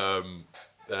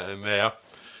down there.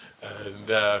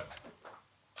 And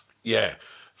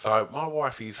so my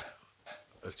wife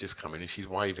has just come in and she's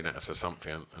waving at us for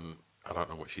something and I don't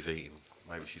know what she's eating.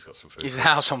 Maybe she's got some food. Is the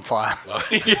house on fire?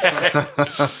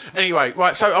 Anyway,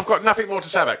 right, so I've got nothing more to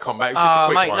say about Combat. It was just a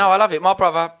quick one. No, I love it. My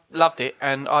brother loved it,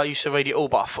 and I used to read it all,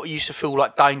 but I used to feel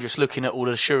like dangerous looking at all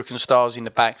the Shuriken stars in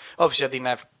the back. Obviously, I didn't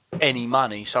have any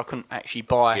money, so I couldn't actually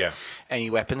buy any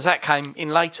weapons. That came in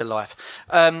later life.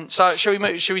 So shall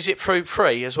we zip through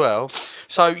 3 as well?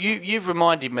 So you've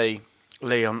reminded me,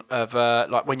 Leon, of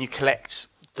like when you collect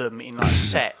them in like a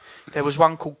set. There was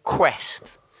one called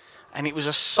Quest. And it was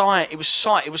It was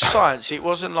science. It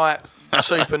wasn't like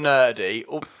super nerdy.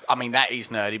 I mean, that is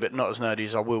nerdy, but not as nerdy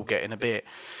as I will get in a bit.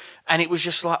 And it was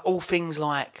just like all things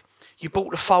like you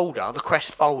bought the folder, the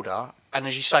Quest folder, and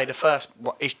as you say, the first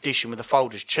edition with the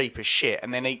folder's cheap as shit.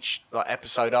 And then each like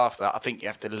episode after that, I think you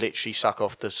have to literally suck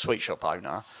off the sweet shop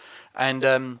owner.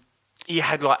 And you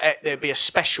had like there'd be a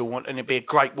special one, and it'd be a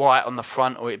great white on the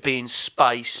front, or it'd be in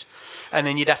space, and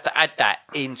then you'd have to add that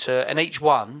into, and each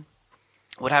one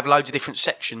would have loads of different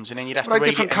sections, and then you'd have to read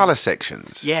different colour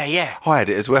sections. Yeah. I had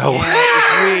it as well. Yeah,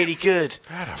 it was really good.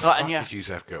 How the fuck did you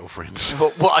have girlfriends?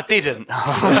 Well, I didn't.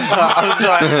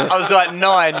 I was like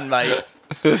 9, mate.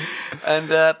 And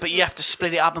but you have to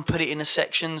split it up and put it into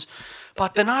sections.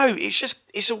 But I don't know.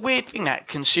 It's a weird thing, that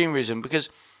consumerism, because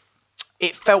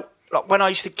it felt like when I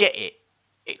used to get it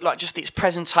like just its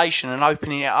presentation and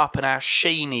opening it up and how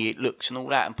sheeny it looks and all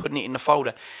that, and putting it in the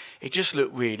folder. It just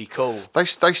looked really cool. They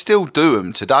still do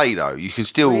them today, though. You can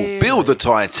still build the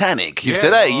Titanic.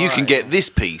 Today, you can get this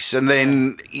piece, and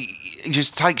then it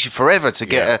just takes you forever to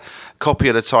get a copy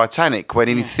of the Titanic, when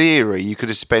in theory, you could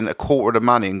have spent a quarter of the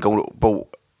money and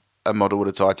bought a model of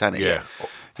the Titanic. Yeah.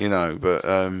 You know, but,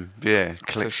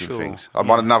 collecting things.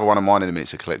 Another one of mine in a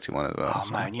minute's a collecting one as well.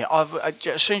 Oh, man,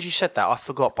 as soon as you said that, I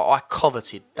forgot, but I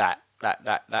coveted that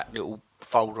little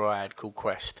folder I had called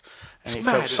Quest. And it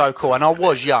felt so cool. And I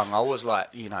was young. I was like,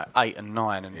 8 and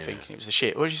 9 and thinking it was the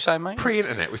shit. What did you say, mate?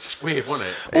 Pre-internet, which is weird, wasn't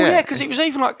it? Well, yeah, because it was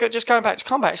even like, just going back to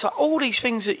combat, it's like all these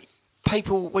things that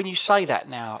people, when you say that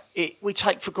now, we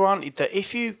take for granted that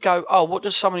if you go, what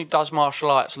does someone who does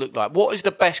martial arts look like? What is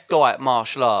the best guy at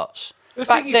martial arts?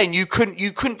 Back then, you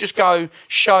couldn't just go,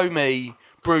 show me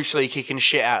Bruce Lee kicking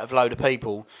shit out of a load of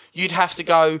people. You'd have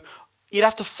to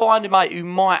find a mate who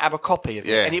might have a copy of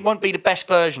it, and it won't be the best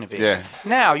version of it. Yeah.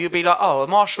 Now you'll be like, a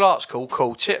martial arts cool.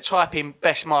 Type in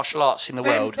best martial arts in the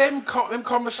world. Them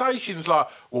conversations like,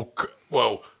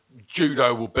 well,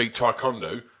 judo will beat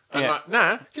taekwondo. And like,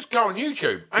 nah, just go on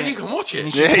YouTube and you can watch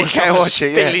it. Yeah, you can watch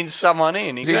it. Filling someone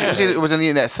in. It was on the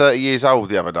internet 30 years old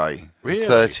the other day. Really? It's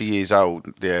 30 years old,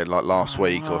 like last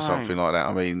week or something like that.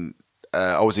 I mean,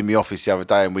 I was in my office the other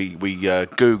day and we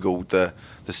Googled the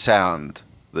sound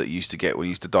that you used to get when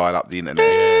you used to dial up the internet.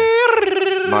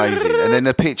 Amazing. And then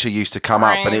the picture used to come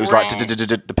up and it was like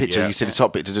the picture, you see the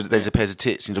top bit, there's a pair of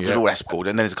tits and you're that's cool. And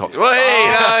then there's a cock. Hey.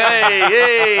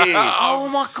 Oh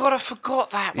my God, I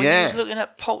forgot that when you was looking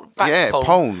at porn.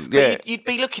 Yeah. You'd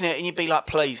be looking at it and you'd be like,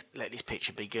 please let this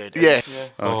picture be good. Yeah.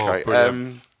 Okay.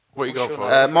 What you got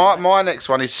for my next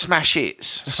one is Smash Hits.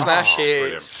 Smash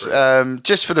Hits.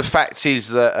 Just for the fact is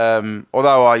that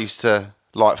although I used to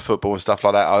like football and stuff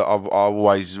like that, I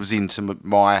always was into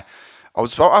I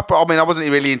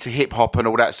wasn't really into hip hop and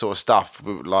all that sort of stuff.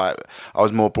 But like, I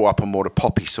was more brought up on more the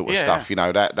poppy sort of stuff,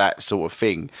 that sort of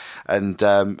thing. And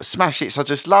Smash Hits, I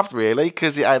just loved really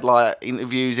because it had like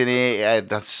interviews in it, it had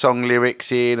the song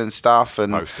lyrics in and stuff,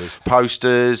 and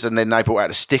posters. And then they brought out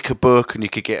a sticker book, and you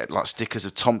could get like stickers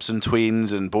of Thompson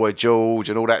Twins and Boy George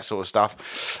and all that sort of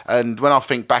stuff. And when I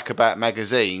think back about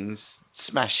magazines,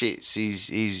 Smash Hits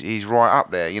is right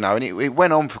up there, you know, and it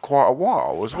went on for quite a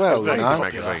while as well, you know.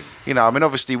 Magazine. You know, I mean,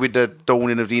 obviously with the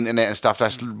dawning of the internet and stuff,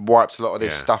 that's wiped a lot of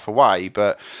this stuff away.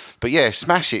 But yeah,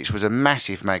 Smash Hits was a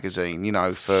massive magazine, you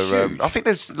know. For I think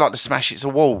there's like the Smash Hits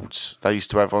Awards they used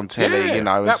to have on telly, you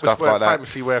know, and stuff like that.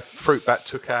 Famously, where Fruitbat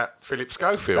took out Philip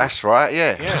Schofield. That's right.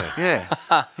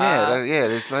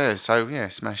 So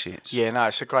Smash Hits. Yeah, no,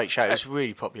 it's a great show. It was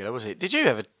really popular, was it? Did you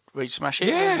ever read Smash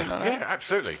Hits? Yeah,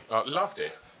 absolutely. I loved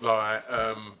it. Like,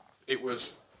 it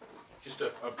was just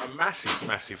a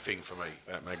massive thing for me,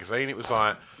 that magazine. It was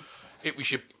like, it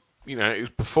was it was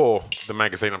before the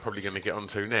magazine I'm probably going to get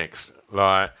onto next.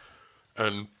 Like,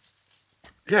 and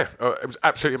yeah, it was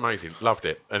absolutely amazing. Loved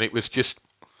it. And it was just,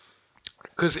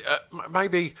 because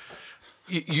maybe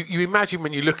you imagine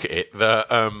when you look at it that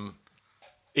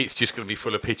it's just going to be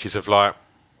full of pictures of like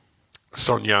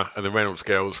Sonia and the Reynolds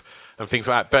girls and things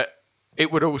like that. But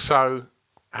it would also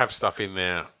have stuff in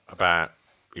there about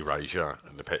Erasure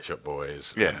and the Pet Shop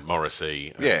Boys and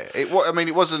Morrissey. And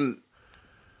it wasn't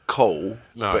cool,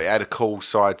 but it had a cool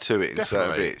side to it in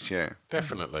certain bits,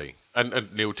 Definitely.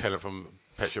 And Neil Tennant from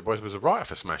Pet Shop Boys was a writer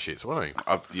for Smash Hits, wasn't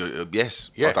he?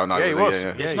 Yes. I don't know. Yeah, he was.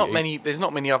 Yeah. There's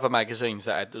not many other magazines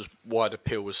that had as wide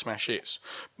appeal as Smash Hits.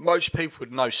 Most people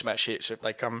would know Smash Hits if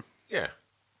they come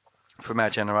from our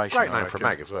generation. Great name for a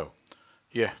mag as well.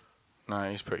 Yeah. No,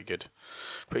 he's pretty good.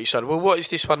 Pretty solid. Well, what is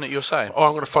this one that you're saying? Oh,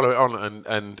 I'm going to follow it on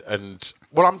and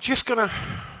well, I'm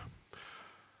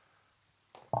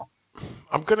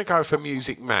going to go for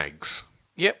music mags.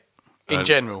 Yep. In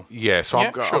general. Yeah, so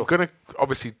I'm going to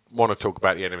obviously want to talk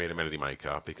about The Enemy and The Melody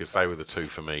Maker because they were the two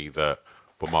for me that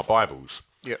were my Bibles.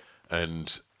 Yep.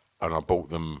 And I bought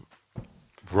them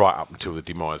right up until the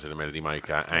demise of The Melody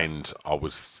Maker, and I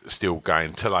was still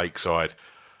going to Lakeside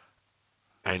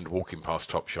and walking past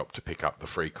Topshop to pick up the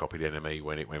free copy of The Enemy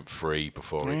when it went free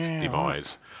before its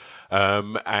demise.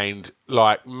 And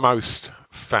like most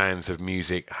fans of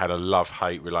music, had a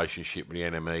love-hate relationship with The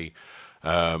Enemy.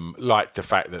 Like the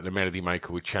fact that the Melody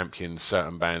Maker would champion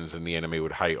certain bands and the Enemy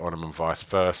would hate on them and vice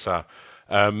versa.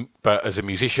 But as a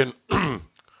musician,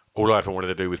 all I ever wanted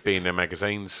to do was be in their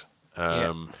magazines.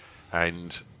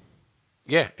 And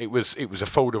yeah, it was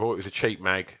affordable. It was a cheap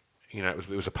mag. You know, it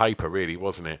was a paper, really,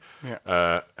 wasn't it?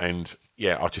 Yeah. And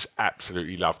yeah, I just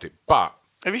absolutely loved it. But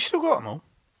have you still got them all?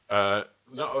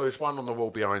 No, there's one on the wall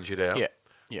behind you there.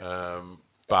 Yeah.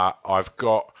 But I've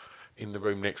got in the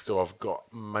room next door. I've got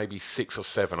maybe 6 or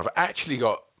 7. I've actually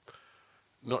got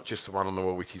not just the one on the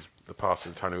wall, which is the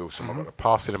passing of Tony Wilson. I've got the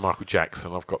passing of Michael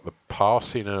Jackson. I've got the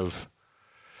passing of,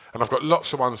 and I've got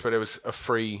lots of ones where there was a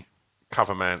free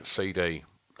cover mount CD.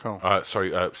 Cool.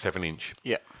 7-inch.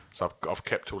 Yeah. So I've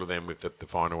kept all of them with the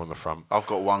vinyl on the front. I've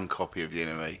got one copy of The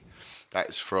Enemy.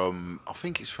 That's from, I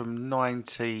think it's from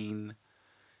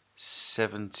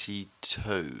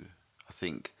 1972, I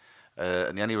think.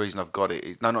 And the only reason I've got it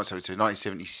is, no, not 72,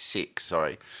 1976,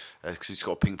 sorry, because it's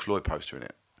got a Pink Floyd poster in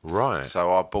it. Right.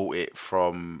 So I bought it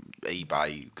from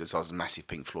eBay because I was a massive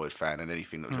Pink Floyd fan, and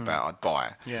anything that was about I'd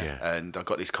buy. Yeah. And I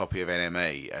got this copy of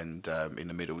NME, and in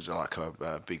the middle was like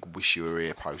a big Wish You Were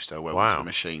Here poster, welcome to the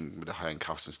machine with the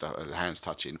handcuffs and stuff, the hands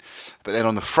touching. But then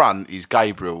on the front is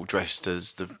Gabriel dressed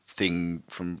as the thing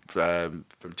from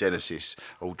Genesis,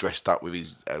 all dressed up with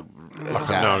his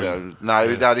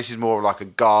No, this is more like a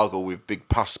gargle with big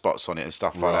pus spots on it and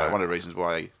stuff like that. One of the reasons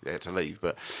why they had to leave.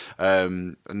 But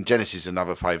and Genesis is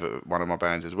another favourite, one of my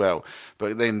bands as well.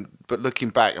 But looking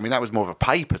back, I mean, that was more of a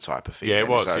paper type of thing. Yeah, it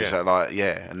was. So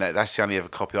and that's the only other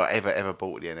copy I ever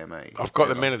bought at the NME. I've got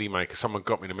the Melody Maker. Someone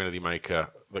got me the Melody Maker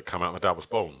that came out when I was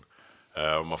born.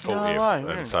 On my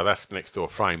 40th, and so that's next door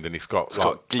framed, and it's got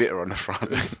glitter on the front.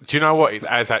 Do you know what it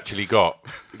has actually got?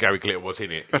 Gary Glitter was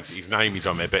in it. His name is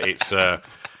on there, but it's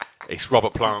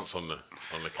Robert Plant's on the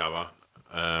cover,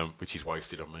 which is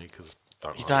wasted on me because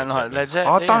you don't like Led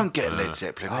Zeppelin. I don't get Led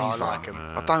Zeppelin either. I like them.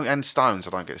 I don't, and Stones.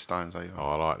 I don't get Stones either. Oh,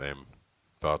 I like them,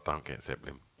 but I don't get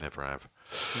Zeppelin. Never have.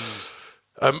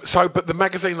 But the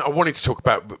magazine that I wanted to talk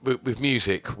about with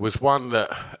music was one that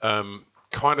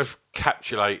kind of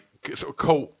sort of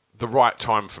caught the right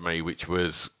time for me, which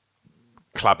was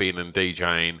clubbing and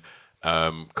DJing,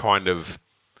 kind of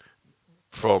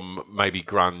from maybe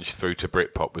grunge through to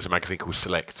Britpop. Was a magazine called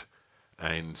Select,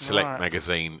 and Select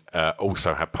magazine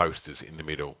also had posters in the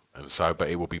middle, but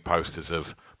it will be posters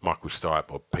of Michael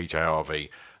Stipe or PJ Harvey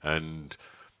and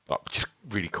like just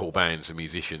really cool bands and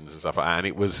musicians and stuff like that. And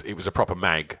it was a proper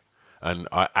mag, and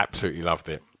I absolutely loved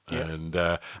it. Yeah. And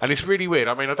it's really weird.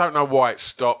 I mean, I don't know why it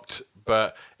stopped.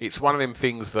 But it's one of them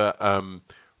things that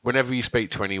whenever you speak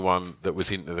to anyone that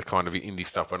was into the kind of indie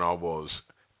stuff when I was,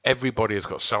 everybody has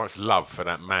got so much love for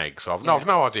that mag. So I've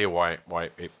no idea why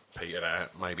it petered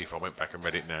out. Maybe if I went back and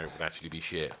read it now, it would actually be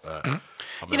shit. But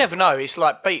you never know. It's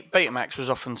like Betamax was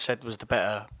often said was the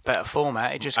better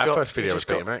format. It just our got first video was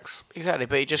Betamax. Exactly,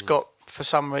 but it just got, for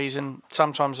some reason,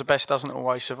 sometimes the best doesn't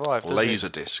always survive.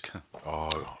 Laserdisc.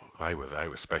 Oh, they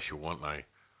were special, weren't they?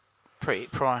 Pretty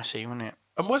pricey, wasn't it?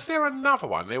 And was there another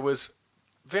one? There was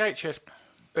VHS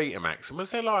Betamax, and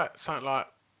was there like something like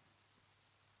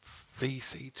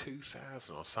VC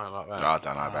 2000 or something like that? I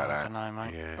don't know about that. I don't know,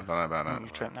 mate. Yeah. I don't know about that.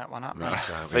 You've dreamt that one up, No. mate.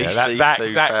 VC that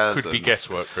 2000. could be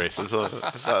guesswork, Chris.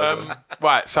 Right,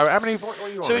 Right, so how many? What are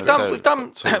you on? So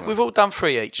we've all done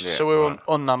 3 each. Yeah, so we're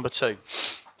on number 2.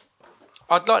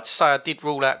 I'd like to say I did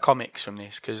rule out comics from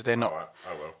this because they're not.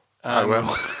 Oh well.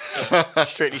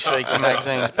 Strictly Speaking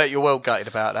magazines. Bet you're well gutted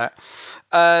about that.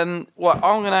 Well,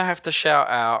 I'm going to have to shout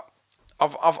out.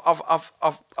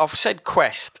 I've said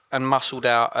Quest and muscled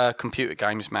out computer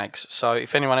games mags. So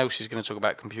if anyone else is going to talk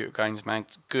about computer games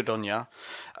mags, good on you.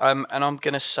 And I'm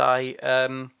going to say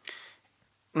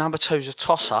number 2 is a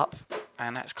toss-up,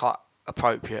 and that's quite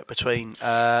appropriate between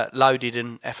Loaded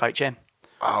and FHM.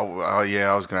 Oh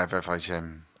yeah, I was going to have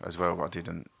FHM as well, but I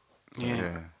didn't.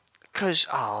 Yeah. Because,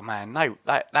 oh man, no,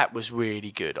 that was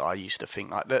really good. I used to think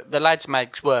like the lads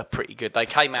mags were pretty good. They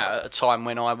came out at a time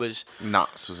when I was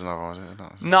Nuts was another one, wasn't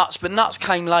it? Nuts, but Nuts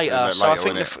came later. Yeah, so later,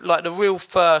 I think the real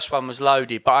first one was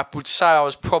Loaded, but I would say I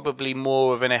was probably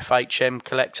more of an FHM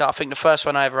collector. I think the first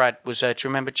one I ever had was, do you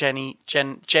remember Jenny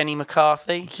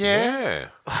McCarthy? Yeah.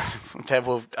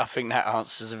 Well, I think that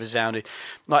answers a resounding.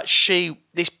 Like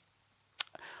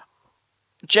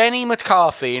Jenny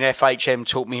McCarthy in FHM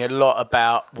taught me a lot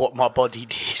about what my body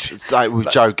did. It's like with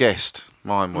Joe Guest.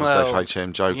 Mine was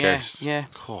FHM Joe Guest. Yeah.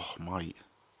 Oh, mate.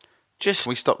 Can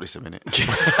we stop this a minute?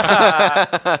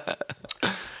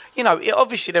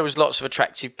 Obviously there was lots of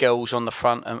attractive girls on the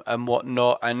front and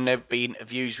whatnot, and there'd be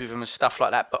interviews with them and stuff like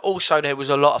that. But also there was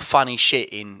a lot of funny shit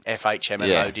in FHM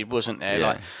and Loaded, wasn't there? Yeah.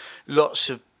 Like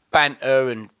lots of banter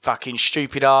and fucking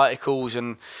stupid articles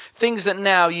and things that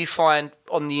now you find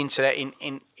on the internet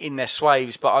in their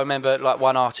swaves. But I remember like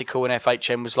one article in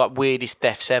FHM was like weirdest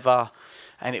deaths ever,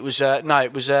 and it was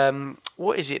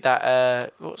what is it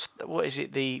that what is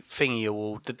it, the thingy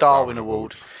award, the Darwin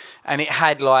Award, and it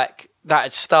had like that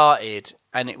had started,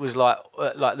 and it was like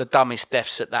the dumbest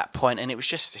deaths at that point, and it was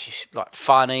just like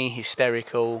funny,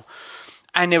 hysterical.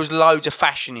 And there was loads of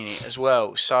fashion in it as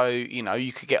well. So,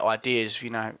 you could get ideas,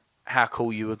 how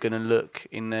cool you were going to look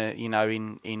in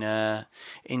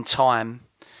time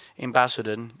in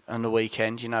Basildon on the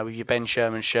weekend, with your Ben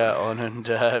Sherman shirt on, and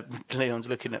Leon's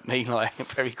looking at me like a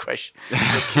very quizzical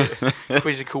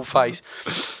face.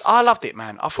 I loved it,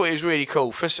 man. I thought it was really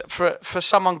cool. For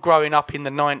someone growing up in the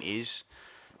 90s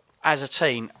as a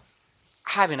teen,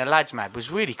 having a lads mag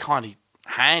was really kind of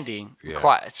handy,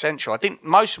 quite essential. I think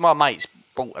most of my mates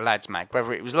bought a lads mag,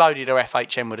 whether it was Loaded or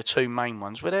FHM were the two main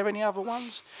ones. Were there any other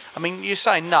ones? I mean, you're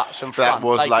saying Nuts and That Fun.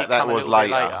 was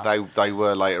later. They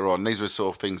were later on. These were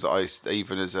sort of things that I used to,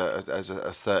 even as a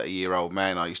 30-year-old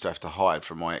man, I used to have to hide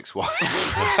from my ex-wife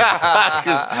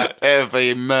because it would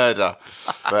be murder.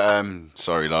 But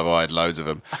sorry, love, I had loads of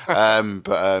them.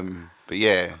 But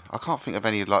yeah, I can't think of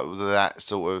any like that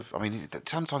sort of. I mean,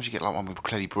 sometimes you get like one with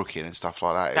Kelly Brook in and stuff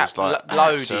like that. It was like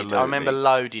Loaded. I remember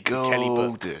Loaded with Kelly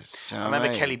Brook. I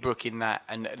remember Kelly Brook in that,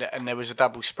 and there was a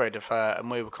double spread of her, and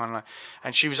we were kind of like,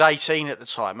 and she was 18 at the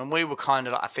time, and we were kind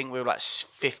of like, I think we were like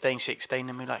 15, 16,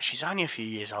 and we were like, she's only a few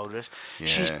years older. Yeah.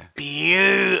 She's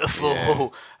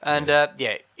beautiful, and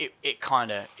it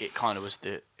kind of was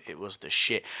the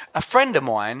shit. A friend of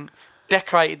mine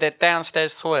decorated their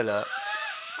downstairs toilet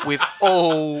with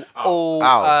all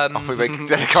I thought they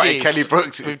decorated Kelly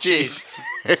Brooks with jizz.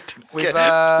 with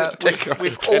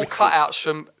all cutouts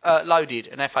from Loaded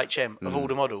and FHM of all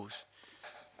the models,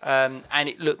 and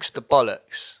it looks the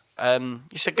bollocks.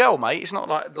 It's a girl, mate. It's not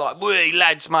like wee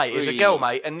lads, mate. It's a girl,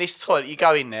 mate. And this toilet, you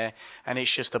go in there, and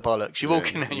it's just the bollocks. You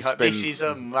walk in there, and you're like, this is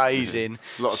amazing.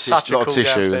 Such a cool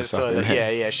downstairs toilet.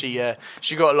 Yeah. She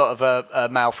got a lot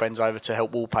of male friends over to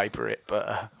help wallpaper it.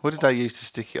 But what did they use to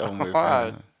stick it on with?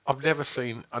 I've never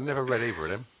read either of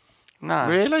them. No.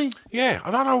 Really? Yeah, I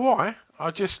don't know why.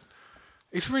 It's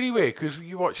really weird because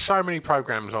you watch so many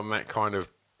programs on that kind of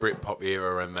Britpop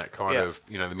era and that kind of,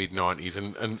 the mid-90s,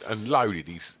 and Loaded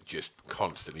is just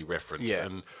constantly referenced. Yeah.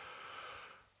 And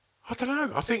I don't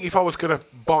know. I think if I was going to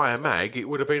buy a mag, it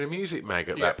would have been a music mag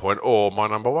at that point, or my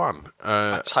number one.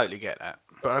 I totally get that.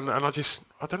 But and I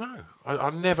don't know. I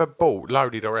never bought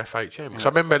Loaded or FHM because I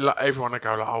remember everyone would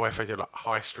go like, oh, FHM, like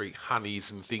High Street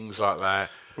Honeys and things like that.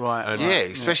 Right. And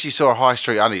Especially you saw a High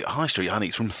Street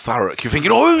Honey's from Thurrock. You're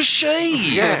thinking, oh, who's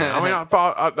she? Yeah, I mean,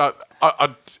 but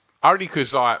I only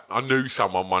because I knew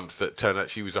someone once that turned out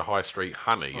she was a High Street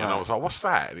Honey, and I was like, what's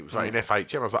that? And it was like in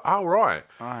FHM. I was like, oh, right.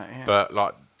 Right, yeah. But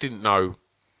like, didn't know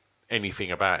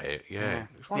anything about it. Yeah.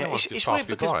 It's weird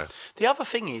because the other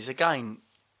thing is, again,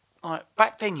 like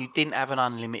back then you didn't have an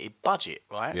unlimited budget,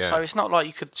 right? Yeah. So it's not like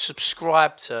you could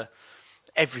subscribe to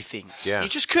everything. Yeah. You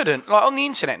just couldn't. Like on the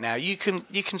internet now, you can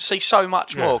see so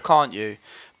much more, can't you?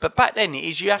 But back then it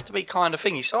is you have to be kind of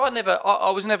thingy. So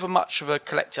I was never much of a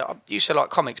collector. I used to like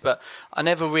comics, but I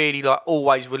never really like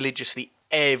always religiously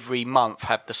every month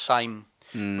have the same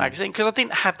magazine because I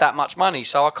didn't have that much money.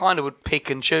 So I kind of would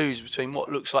pick and choose between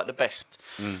what looks like the best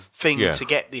thing to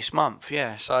get this month.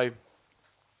 Yeah. So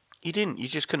you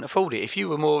just couldn't afford it. If you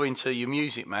were more into your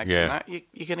music mags and that,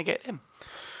 you're going to get them.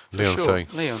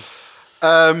 Leon.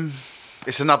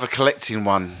 It's another collecting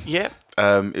one. Yep.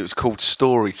 It was called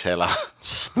Storyteller.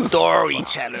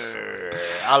 Storyteller.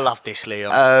 I love this,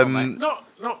 Leon.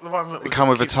 Not the one that was come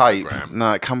with a tape. program.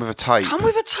 No, it come with a tape. Come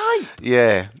with a tape.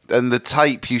 Yeah, and the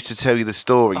tape used to tell you the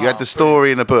story. You had the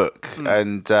story in a book,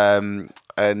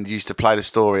 and you used to play the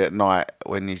story at night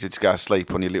when you used to go to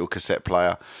sleep on your little cassette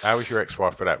player. How was your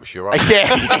ex-wife for that? Was she all right?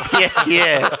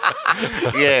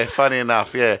 Yeah. Funny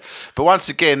enough, yeah. But once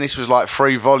again, this was like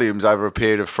 3 volumes over a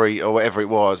period of 3 or whatever it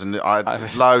was, and I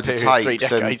had loads of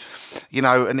tapes, and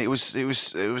and it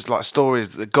was like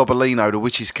stories. The Gobelino, the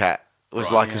witch's cat, was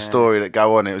a story that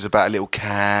go on. It was about a little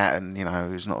cat, and it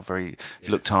was not very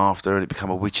looked after, and it became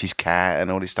a witch's cat, and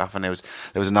all this stuff. And there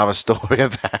was another story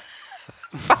about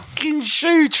fucking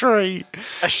shoe tree.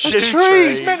 A shoe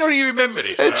tree. It's meant you remember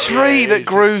this. A tree that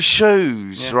grew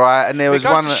shoes, right? And there was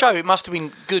one. Show it must have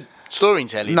been good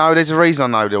storytelling. No, there's a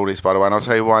reason I know all this, by the way, and I'll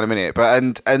tell you why in a minute. But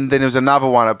and then there was another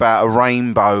one about a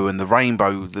rainbow, and the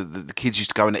rainbow, the kids used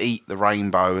to go and eat the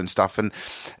rainbow and stuff. And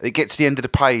it gets to the end of the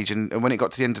page, and when it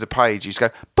got to the end of the page, you just go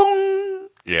boom.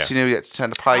 Yeah. So you had to turn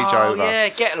the page over. Oh yeah,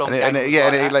 get along. And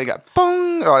it like go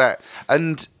boom like that.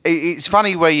 And it's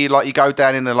funny where you go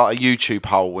down in a YouTube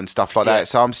hole and stuff like that.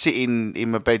 So I'm sitting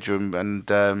in my bedroom and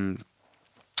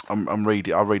I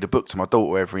read a book to my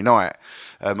daughter every night.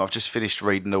 I've just finished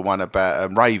reading the one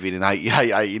about Raven in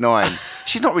 88, 89.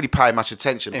 She's not really paying much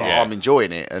attention, but I'm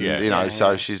enjoying it. And,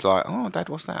 so she's like, oh, Dad,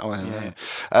 what's that?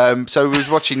 So we was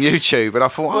watching YouTube and I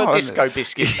thought, Disco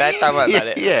Biscuits, Dad, don't worry about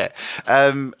it. Yeah.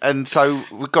 And so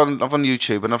I'm on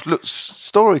YouTube and I've looked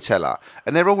Storyteller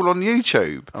and they're all on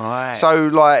YouTube. Right. So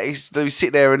we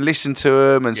sit there and listen to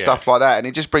them and stuff like that. And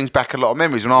it just brings back a lot of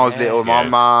memories when I was little, my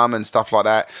mum and stuff like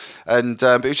that. And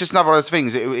but it was just another one of those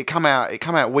things. It come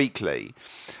out weekly,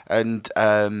 and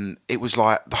it was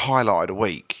like the highlight of the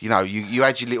week. You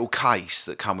had your little case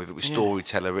that come with it with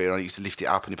Storyteller written on it. You used to lift it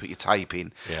up and you put your tape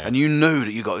in, and you knew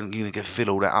that you're going to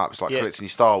fill all that up. It's like collecting your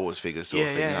Star Wars figures sort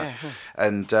of thing. Sure.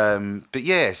 And but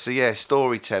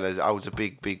Storyteller holds a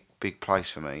big place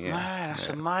for me. Yeah, man, that's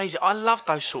amazing. I love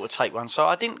those sort of tape ones. So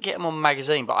I didn't get them on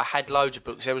magazine, but I had loads of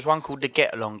books. There was one called The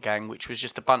Get Along Gang, which was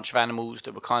just a bunch of animals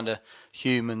that were kind of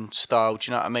human style. Do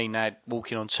you know what I mean? They're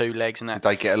walking on 2 legs and that. Did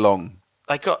they get along?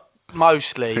 They got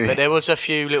mostly, but there was a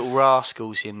few little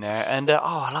rascals in there. And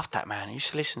I loved that, man. I used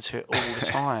to listen to it all the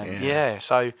time.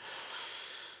 So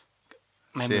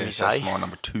memories. That's my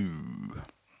number 2.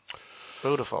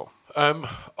 Beautiful.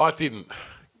 I didn't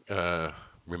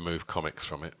remove comics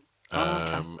from it.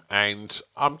 And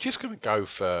I'm just going to go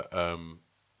for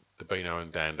the Beano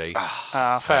and Dandy.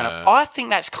 Fair enough. I think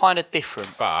that's kind of different.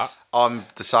 But I'm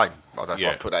the same. I don't know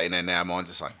if I put that in there now. Mine's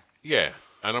the same. Yeah,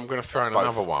 and I'm going to throw in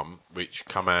another one which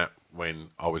come out when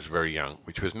I was very young,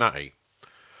 which was Nutty.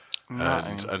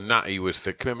 And Nutty was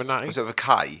the... Can you remember Nutty? Was it with a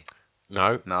K?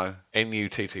 No. Nutty.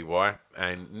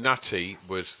 And Nutty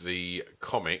was the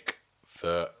comic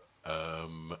that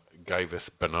gave us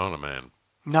Banana Man.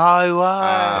 No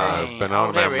way.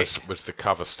 Banana Man was the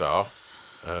cover star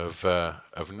of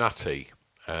Nutty,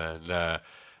 and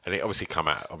it obviously come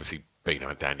out. Obviously, Beano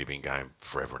and Dandy been going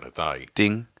forever and a day.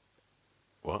 Ding.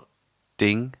 What?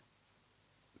 Ding.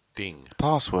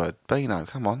 Password. Beano.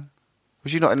 Come on.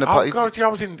 Was you not in the? Oh God, I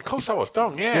was in. Of course, I was.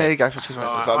 Dong. Yeah. Yeah, you go for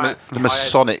the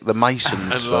Masonic, the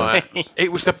Masons. And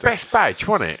it was the best badge,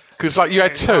 wasn't it? Because you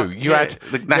had 2. You had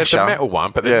the metal one,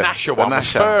 but the Nasher one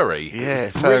was furry. Yeah,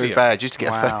 furry badge. Used to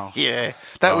get a furry. Yeah,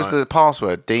 that was the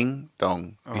password. Ding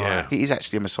dong. Yeah, it is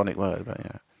actually a Masonic word, but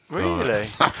yeah. Really?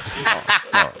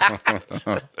 It's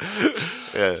not.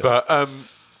 Yeah. But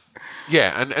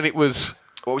and it was.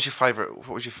 What was your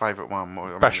favourite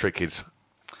one? Bash Street Kids.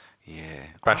 Yeah.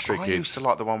 Bash Street I Kids. used to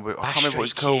like the one where... I Bash can't remember what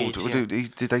it's Street called. Kids,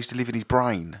 Did they used to live in his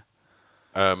brain?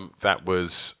 That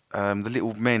was The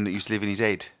little men that used to live in his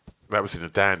head. in a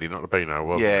Dandy, not the Beano,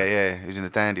 wasn't it? Yeah. It was in a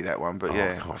Dandy, that one. But I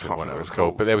yeah, can't think what it was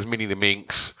called. But there was Minnie the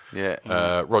Minx.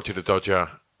 Yeah. Roger the Dodger.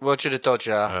 Roger the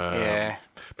Dodger, yeah.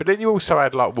 But then you also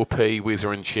had like Whoopee,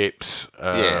 Whizzer and Chips,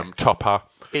 Topper.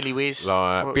 Billy Whiz.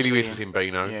 Like Billy Whiz was in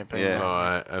Beano. Yeah, Beano.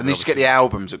 Yeah. Like, And they used to get the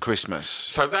albums at Christmas.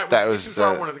 So that was this is where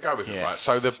I wanted to go with it, right?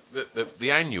 So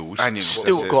the annuals.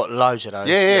 Still got loads of those.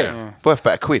 Yeah. Worth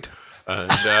about £1. And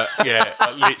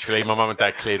literally, my mum and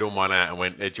dad cleared all mine out and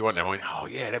went, "Do you want them?" I went, "Oh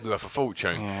yeah, they'd be worth a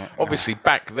fortune." Yeah, obviously,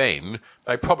 back then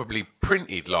they probably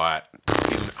printed like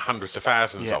hundreds of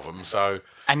thousands of them. So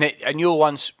and your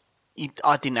ones,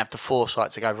 I didn't have the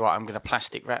foresight to go right. I'm going to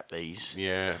plastic wrap these.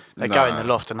 Yeah, they go in the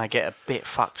loft and they get a bit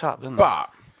fucked up, don't they? But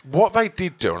what they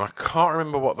did do, and I can't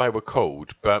remember what they were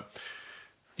called, but.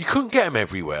 You couldn't get them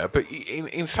everywhere, but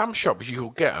in some shops you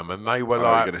could get them, and they were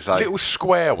like little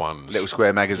square ones. Little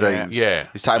square magazines. Yeah.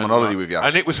 You take them on holiday with you.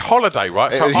 And it was holiday,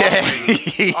 right? So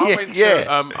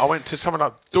I went to somewhere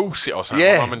like Dorset or something,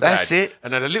 Yeah, my mum and dad, that's it.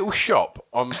 and had a little shop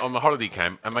on the holiday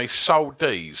camp, and they sold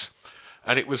these.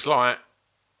 And it was like...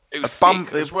 It was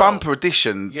a bumper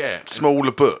edition,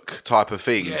 smaller book type of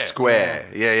thing, square.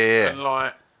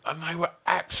 Yeah. And they were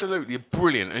absolutely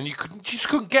brilliant, and you just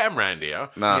couldn't get them around here.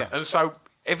 No. Yeah. And so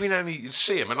every now and then you'd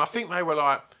see them, and I think they were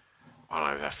like, I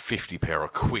don't know, they're 50 pair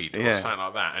of quid or something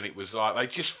like that, and it was like, they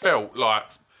just felt like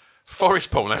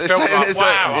forest porn. They felt like,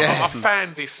 wow, I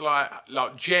found this like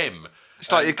gem.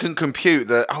 It's like you can compute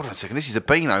that, hold on a second, this is a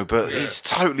Beano, but it's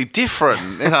totally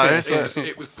different. You know,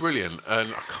 it was brilliant, and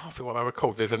I can't think what they were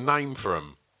called. There's a name for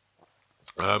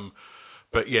them.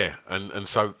 But yeah, and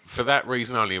so for that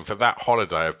reason only, and for that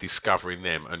holiday of discovering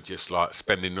them and just like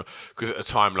spending, because at the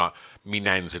time like me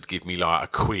nans would give me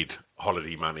like £1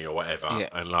 holiday money or whatever,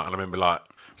 and I remember like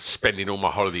spending all my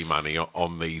holiday money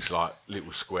on these like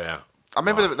little square. I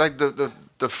remember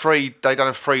the free, they done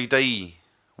a 3D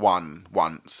one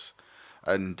once,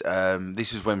 and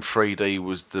this was when 3D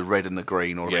was the red and the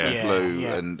green or red and blue,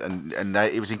 and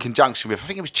it was in conjunction with, I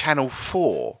think it was Channel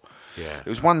 4. Yeah. It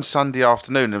was one Sunday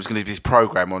afternoon. There was going to be this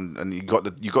program on, and you got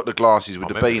the glasses with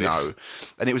the Beano,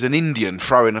 and it was an Indian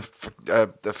throwing a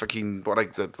fucking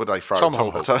what do they throw?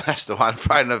 Tomahawk. That's the one,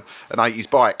 throwing an 80s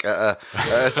bike at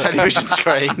a television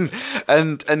screen,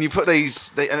 and you put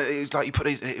these, and it was like you put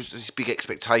these. It was this big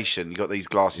expectation. You got these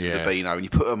glasses with the Beano, and you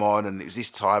put them on, and it was this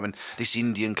time, and this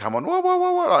Indian come on. Whoa!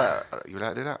 Like, you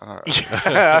allowed to do that? I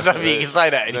don't think you can say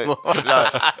that anymore.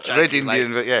 Red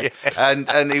Indian, but yeah. And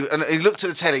he looked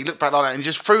at the telly. He looked back like that, and he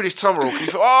just threw this tomahawk. And he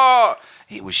thought,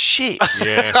 it was shit.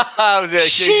 Yeah, that was a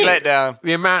huge letdown.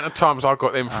 The amount of times I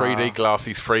got them 3D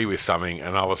glasses free with something,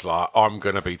 and I was like, I'm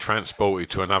going to be transported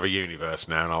to another universe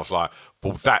now, and I was like,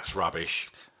 well, that's rubbish.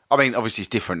 I mean, obviously it's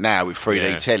different now with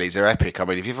 3D tellies. They're epic. I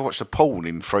mean, have you ever watched a porn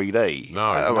in 3D? No.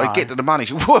 I get to the money.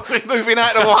 We're moving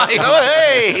out of the way. Oh,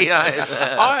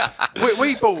 hey!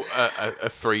 We bought a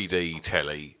 3D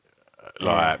telly,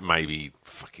 maybe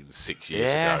fucking 6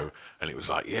 years ago, and it was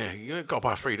like, you got to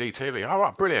buy a 3D telly. All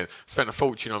right, brilliant. Spent a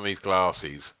fortune on these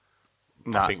glasses.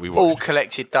 No, I think we all watched,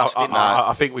 collected dust.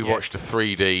 I think we watched a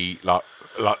 3D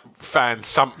like found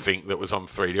something that was on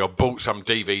 3D, or bought some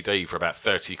DVD for about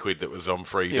 30 quid that was on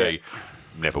 3D. Yeah.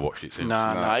 Never watched it since.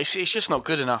 No, it's just not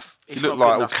good enough. It looked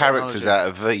like all characters out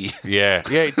of V. Yeah,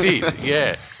 it did.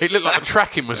 Yeah, it looked like the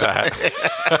tracking was out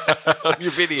on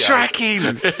your video. Tracking.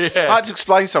 I had to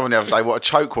explain to someone the other day what a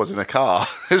choke was in a car.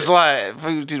 It's like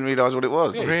who didn't realise what it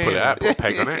was. Yeah, really? Put it out, put a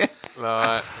peg on it.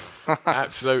 Like,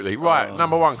 absolutely right.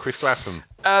 Number one, Chris Glasson.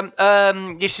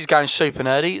 This is going super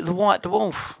nerdy. The White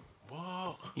Dwarf.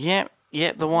 What? Yeah,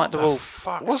 the White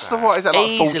Dwarf. What's the what? Is that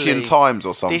like 14 times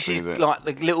or something? This is like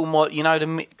the little mod,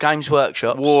 the Games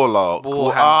Workshop. Warlock.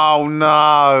 Oh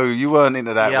no, you weren't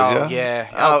into that, were you? Yeah.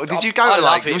 Oh, did you go to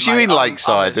Lakeside? Was you in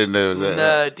Lakeside? Didn't there? Was it?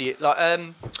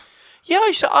 Nerdy.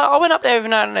 I went up there every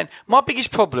now and then. My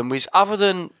biggest problem was, other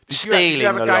than stealing did you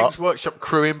have a lot. Games Workshop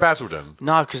crew in Basildon?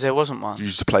 No, because there wasn't one. You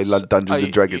used to play Dungeons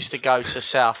and Dragons. I used to go to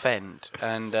Southend,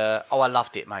 and I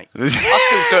loved it, mate. I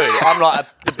still do. I'm like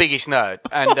the biggest nerd,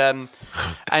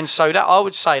 and so that I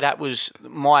would say that was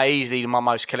easily my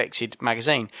most collected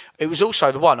magazine. It was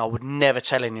also the one I would never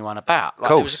tell anyone about. Like,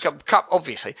 course. There was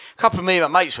obviously a couple of me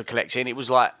and my mates were collecting. It was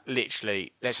like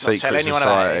literally, let's not tell anyone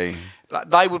about it. Like,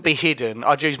 they would be hidden.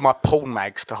 I'd use my porn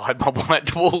mags to hide my white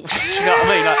dwarfs. Do you know what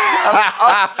I mean?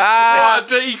 Like, What a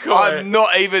decoy. I'm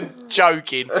not even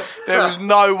joking. There was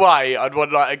no way I'd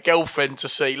want like a girlfriend to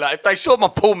see. Like, if they saw my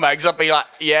porn mags, I'd be like,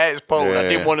 yeah, it's porn. I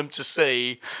didn't want them to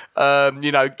see,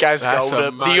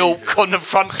 Gazgold, the Orc on the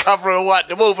front cover of White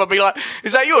Dwarf. I'd be like,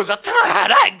 is that yours? I don't know how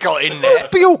that got in there. What's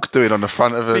Bjork doing on the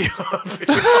front of it?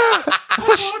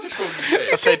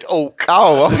 I said Orc.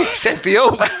 Oh, he said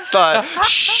Bjork. It's like,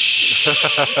 shh.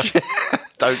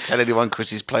 Don't tell anyone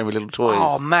Chris is playing with little toys.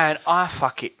 Oh man, I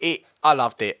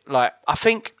loved it. Like, I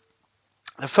think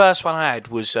the first one I had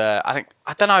was I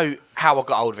don't know how I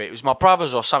got hold of it. It was my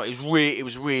brother's or something. It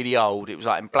was really old. It was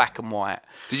like in black and white.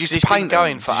 Did you used to paint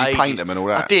them? For Did you paint ages. them and all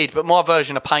that? I did, but my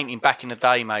version of painting back in the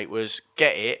day, mate, was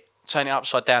get it, turn it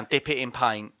upside down, dip it in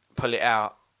paint, pull it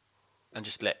out, and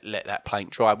just let that paint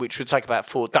dry, which would take about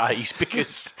 4 days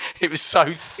because it was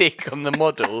so thick on the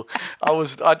model.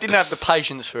 I didn't have the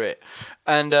patience for it,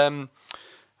 and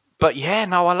but yeah,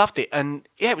 no, I loved it, and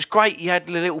yeah, it was great. You had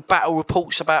the little battle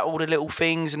reports about all the little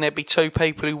things, and there'd be 2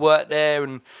 people who worked there,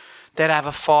 and they'd have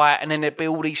a fight, and then there'd be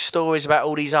all these stories about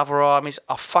all these other armies.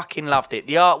 I fucking loved it.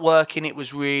 The artwork in it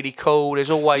was really cool.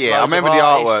 There's always I remember the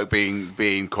artwork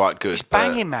being quite good. It's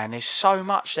banging, man. There's so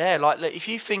much there. Like, if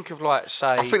you think of, like, say,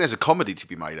 I think there's a comedy to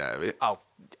be made out of it. Oh,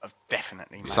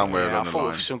 definitely, mate. Somewhere along the line. I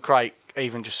thought of some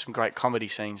great comedy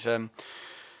scenes. I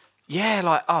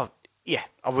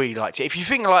really liked it. If you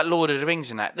think of, like, Lord of the Rings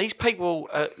and that, these people,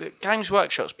 Games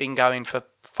Workshop's been going for,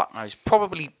 fuck knows,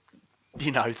 probably,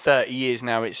 30 years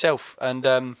now itself. And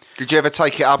did you ever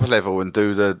take it up a level and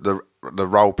do the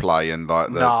role play and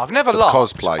like the no, I've never the laughed.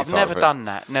 cosplay? I've never done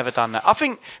that. Never done that. I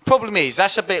think problem is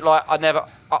that's a bit like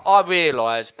I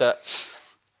realised that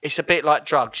it's a bit like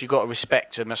drugs. You've got to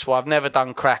respect them. That's why I've never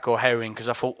done crack or heroin because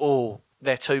I thought,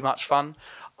 they're too much fun.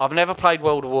 I've never played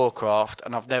World of Warcraft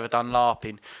and I've never done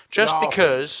LARPing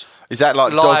because is that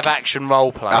like live action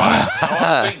role play?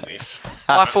 I've seen this.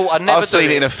 I thought I'd never. I've seen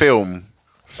it in a film.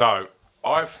 So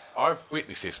I've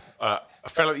witnessed this. A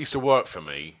fella that used to work for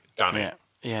me done it.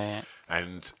 Yeah.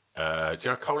 And do you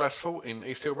know Cole Asphalt in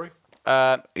East Tilbury?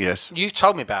 Yes. You've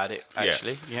told me about it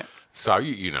actually. Yeah. So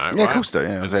you know. Yeah, right? of course do.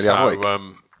 Yeah, I was there the other week.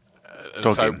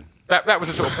 So that was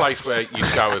the sort of place where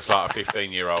you'd go as like a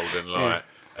 15-year-old and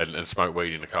and smoke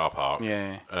weed in the car park.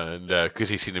 Yeah. And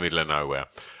because it's in the middle of nowhere,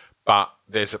 but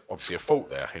there's obviously a fort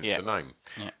there, hence the name.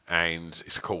 Yeah. And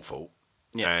it's a cool fort.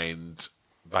 Yeah. And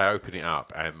they open it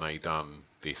up and they done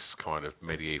this kind of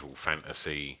medieval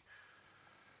fantasy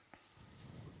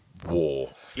war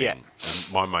thing. Yeah.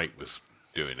 And my mate was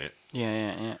doing it.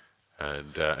 Yeah.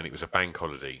 And it was a bank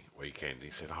holiday weekend.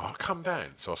 He said, "Oh, I'll come down."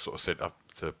 So I sort of said up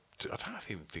to I don't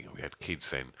even think we had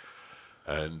kids then.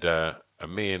 And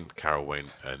me and Carol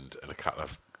went, and a couple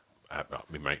of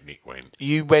my mate Nick went.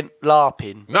 You went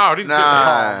LARPing? No, I didn't. No.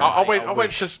 Do it. I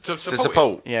went to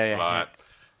support. Yeah. Right.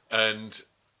 And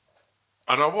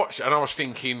I watched, and I was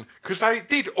thinking because they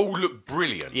did all look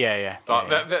brilliant. Yeah. Like,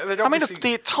 they'd I mean,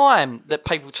 the time that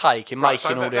people take in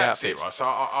making all the that's outfits. it, right? So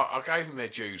I gave them their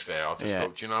dues there. I just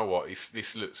thought, do you know what?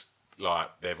 This looks like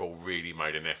they've all really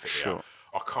made an effort here.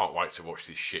 I can't wait to watch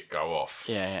this shit go off.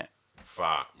 Yeah.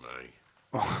 Fuck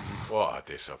me. What a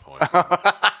disappointment.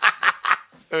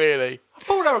 Really? I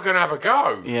thought they were going to have a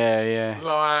go. Yeah.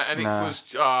 It was,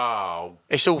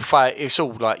 It's all It's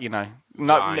all like, no,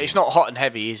 it's not hot and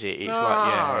heavy, is it? It's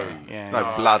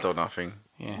No blood or nothing.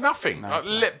 Yeah. Nothing.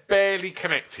 Barely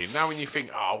connecting. Now when you think,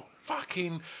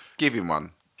 fucking... Give him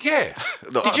one. Yeah.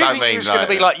 Look, Did you think it was going to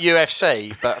be like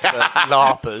UFC, but for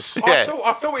LARPers?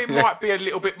 I thought it might be a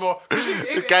little bit more...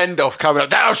 Gandalf coming up,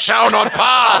 thou shalt not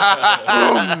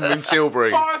pass! Boom, in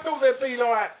Tilbury. But I thought there'd be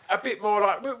like a bit more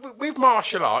like with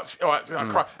martial arts,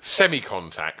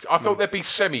 semi-contact. I thought there'd be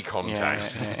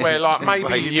semi-contact where like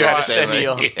maybe you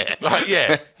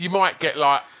you might get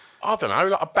like I don't know,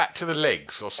 like a back to the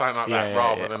legs or something like that,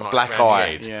 rather than like black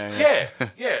around the eye.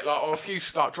 head. Like or a few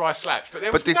like dry slaps. But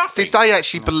there was nothing. Did they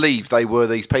actually believe they were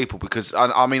these people? Because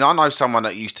I mean, I know someone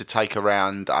that used to take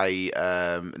around a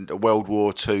World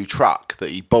War II truck that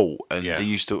he bought, and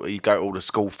he'd go to all the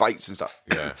school fetes and stuff.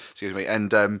 Yeah, excuse me,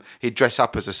 and he'd dress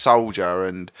up as a soldier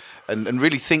and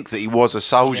really think that he was a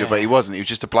soldier, but he wasn't. He was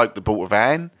just a bloke that bought a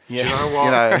van. Yeah. Do you know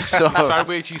what? So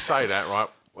weird you say that, right?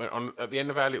 At the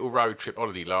end of our little road trip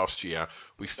holiday last year,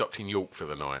 we stopped in York for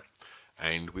the night,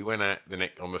 and we went out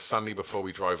on the Sunday before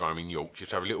we drove home in York.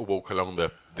 Just have a little walk along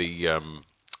the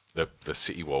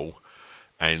city wall,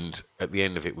 and at the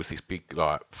end of it was this big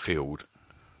like field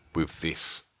with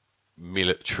this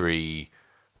military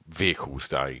vehicles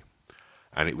day,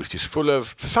 and it was just full of,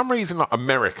 for some reason, like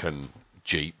American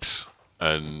jeeps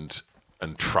and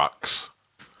trucks.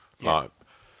 like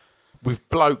with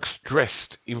blokes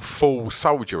dressed in full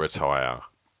soldier attire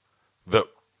that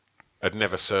had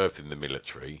never served in the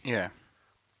military. Yeah.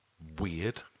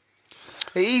 Weird.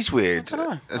 It is weird,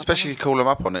 I especially if you call them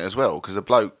up on it as well, because the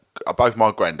bloke, both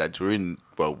my granddads were in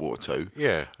World War II.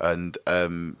 Yeah. And I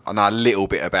know a little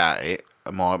bit about it.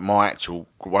 My actual,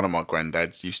 one of my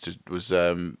granddads was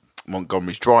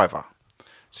Montgomery's driver.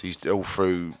 So he used to, all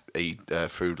through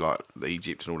like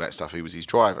Egypt and all that stuff, he was his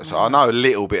driver. So I know a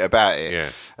little bit about it.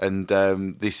 Yeah. And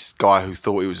this guy who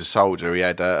thought he was a soldier, he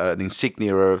had an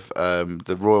insignia of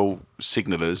the Royal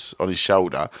Signallers on his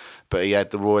shoulder, but he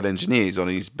had the Royal Engineers on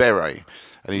his beret.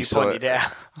 And he pointed it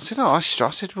out. I said, I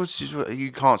said, well,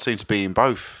 you can't seem to be in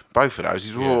both of those.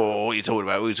 He's, oh, what are you talking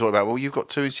about? What are you talking about? Well, you've got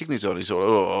two insignias on. He sort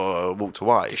of walked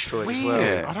away. Destroyed as well.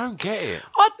 Yeah. I don't get it.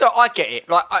 I get it.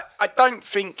 Like I don't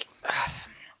think,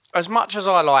 as much as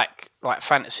I like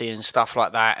fantasy and stuff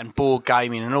like that and board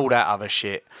gaming and all that other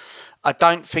shit, I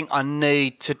don't think I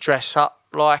need to dress up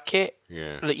like it.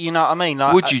 Yeah. You know what I mean?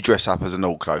 Like, Would you dress up as an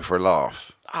orc though for a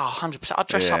laugh? Oh, 100%. I'd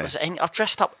dress up as any.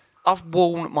 I've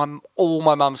worn all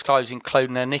my mum's clothes,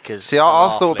 including her knickers. See,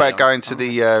 I thought about going to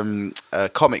the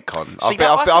Comic Con.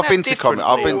 I've been to Comic.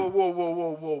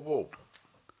 Whoa.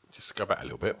 Just go back a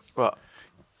little bit. What?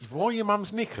 You wore your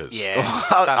mum's knickers? Yeah.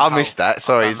 I missed that.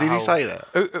 Sorry, did he say that?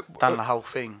 Done the whole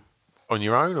thing. On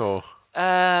your own or?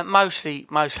 Mostly.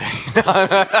 Were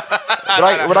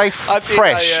they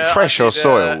fresh or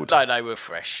soiled? No, they were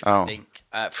fresh. Oh. I think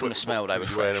from the smell they were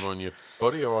Did you wear fresh. them on your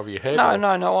body or over your head?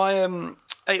 No.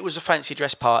 It was a fancy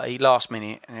dress party last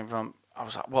minute, and everyone. I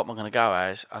was like, "What am I going to go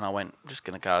as?" And I went, "I'm just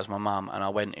going to go as my mum." And I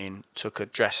went in, took a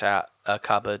dress out a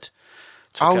cupboard,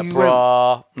 took a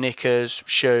bra, knickers,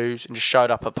 shoes, and just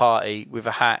showed up at a party with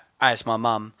a hat as my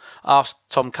mum. Asked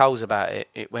Tom Coles about it.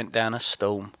 It went down a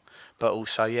storm. But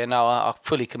also, I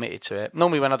fully committed to it.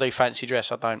 Normally, when I do fancy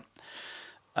dress, I don't,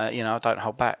 I don't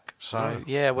hold back. So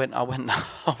I went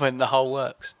the whole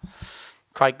works.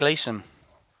 Craig Gleeson.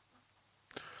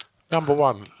 Number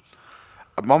one.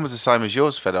 Mine was the same as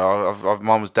yours, fella.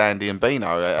 Mine was Dandy and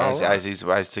Beano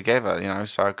as together,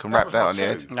 so I can wrap that on the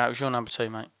head. No, it was your number two,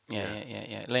 mate.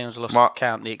 Yeah. Leon's lost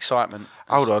count, the excitement.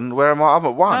 Hold on, where am I? I'm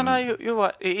at one. No, you're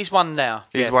right. He's one now.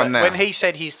 He's one now. When he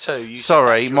said he's two,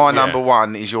 sorry, my number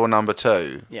one is your number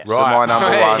two. Yeah. So my number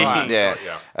one, Right. yeah.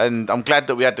 And I'm glad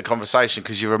that we had the conversation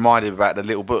because you reminded me about the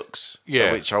little books,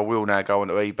 which I will now go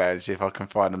onto eBay and see if I can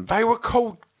find them. They were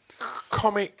called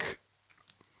comic...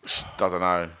 I don't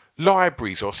know.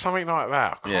 Libraries or something like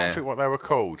that. I can't Yeah. think what they were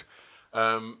called.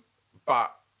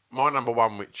 But my number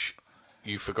one, which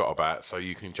you forgot about, so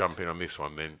you can jump in on this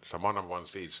one then. So my number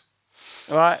one's Viz.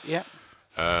 All right, yeah.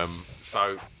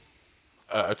 So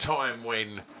at a time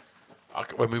when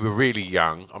we were really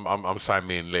young, I'm saying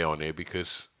me and Leon here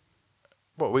because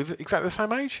we're exactly the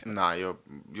same age? No,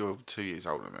 you're 2 years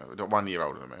older than me. 1 year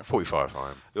older than me. 45 I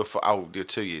am. You're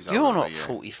 2 years older You're than me. not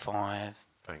 45.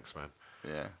 Thanks, man.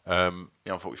 Yeah. I'm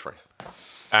 43.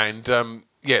 And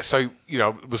so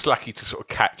was lucky to sort of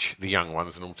catch the young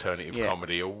ones and alternative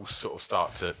comedy all sort of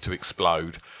start to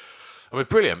explode. I mean,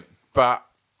 brilliant. But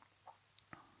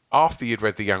after you'd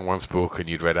read the Young Ones book and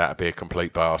you'd read How to Be a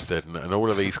Complete Bastard and all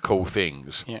of these cool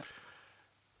things,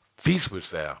 Viz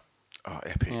was there. Oh,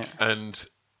 epic! Yeah. And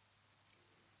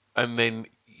then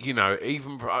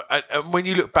even and when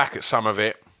you look back at some of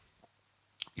it,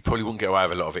 you probably wouldn't get away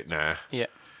with a lot of it now. Yeah.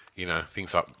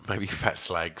 Things like maybe Fat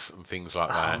Slags and things like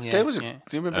that. Yeah. There was do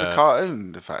you remember the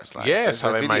cartoon, the Fat Slags? Yeah,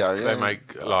 so they made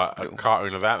like a little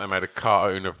cartoon of that. They made a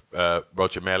cartoon of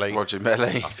Roger Melly. Roger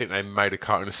Melly. I think they made a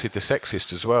cartoon of Sid the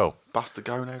Sexist as well. Buster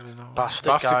Gonad was on. Buster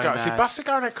Gonad. See, Buster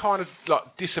Gonad kind of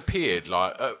like disappeared.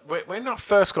 Like when I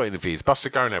first got into Viz,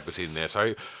 Buster Gonad was in there.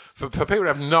 So for people who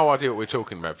have no idea what we're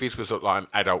talking about, Viz was like an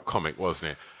adult comic,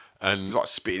 wasn't it? And It was like a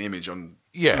spitting image on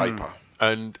yeah, paper.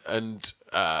 and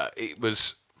it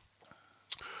was.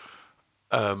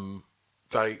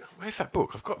 Where's that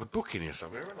book? I've got the book in here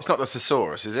somewhere. It's not the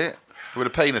thesaurus, is it? With a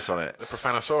penis on it. The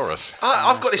Profanosaurus.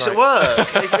 I've got this at work.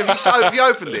 Have you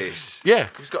opened this? Yeah.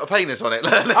 It's got a penis on it. Oh,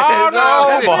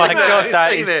 no! Oh my God,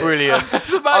 that is brilliant.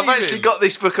 That's amazing. I've actually got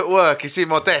this book at work. It's in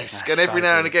my desk, and every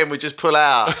now and again we just pull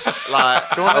out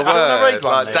like a word,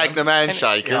 like Dagenham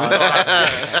handshake. You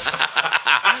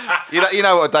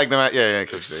know what a Dagenham? Yeah, of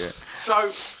course you do. Yeah.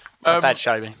 So, My dad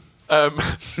showed me.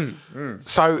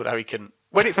 so Although he couldn't.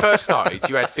 when it first started,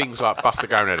 you had things like Buster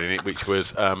Gonad in it, which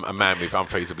was a man with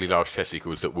unfeasibly large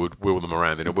testicles that would wheel them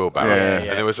around in a wheelbarrow. Yeah.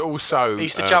 And there was also He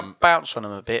used to bounce on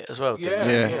them a bit as well. Didn't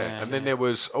he? Yeah. And then there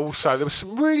was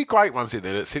some really great ones in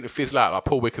there that seemed to fizzle out, like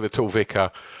Paul Wicker, the Tall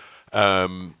Vicar.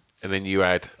 And then you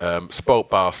had Spoilt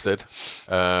Bastard.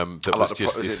 That I was like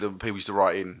just the people used to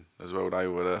write in. as well. They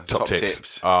were the top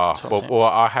tips. Well,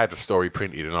 I had a story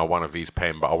printed and I won a V's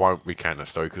pen, but I won't recount that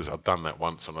story because I've done that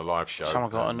once on a live show.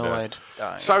 Someone got annoyed.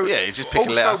 So yeah, you just pick a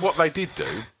letter. Also, what they did do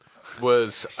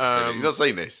was you've not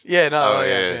seen this? Yeah, no.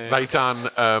 Yeah. They done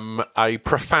a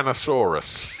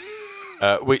Profanosaurus.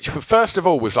 Which, first of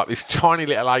all, was like this tiny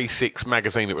little A6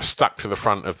 magazine that was stuck to the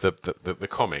front of the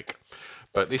comic.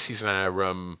 But this is now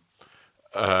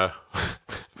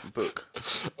book.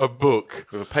 A book.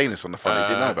 With a penis on the front you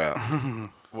didn't know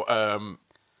about.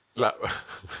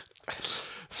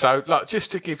 So,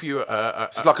 just to give you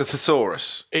it's like a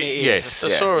thesaurus. It is. Yes. A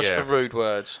thesaurus for rude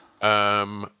words.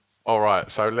 All right,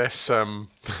 so let's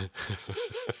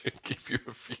give you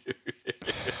a few.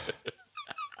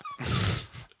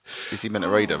 Is he meant to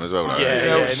read them as well? Though? Yeah.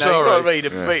 No, you've got to read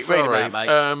them. Read them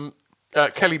out,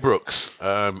 mate. Kelly Brooks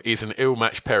is an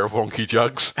ill-matched pair of wonky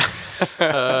jugs.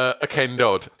 A Ken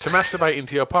Dodd. To masturbate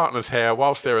into your partner's hair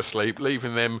whilst they're asleep,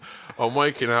 leaving them on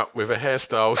waking up with a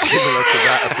hairstyle similar to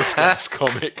that of the Scots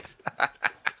comic.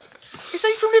 Is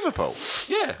he from Liverpool?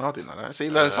 Yeah. I didn't know that. So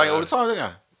you learn something all the time, don't you?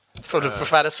 From the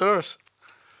Profanosaurus.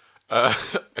 A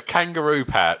kangaroo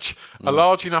patch. A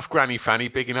large enough granny fanny,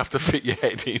 big enough to fit your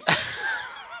head in.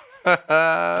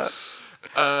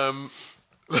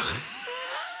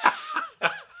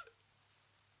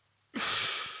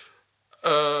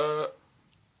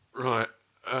 Right.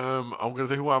 I'm going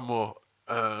to do one more.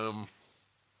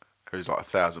 There's like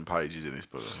 1,000 pages in this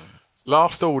book.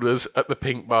 Last orders at the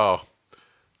Pink Bar.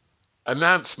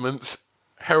 Announcements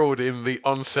heralding the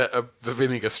onset of the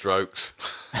vinegar strokes.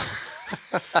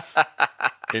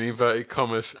 In inverted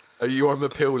commas. Are you on the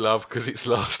pill, love? Because it's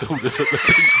last orders at the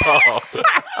Pink Bar.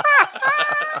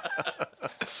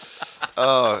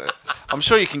 Oh, I'm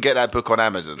sure you can get that book on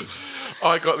Amazon.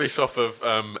 I got this off of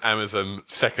Amazon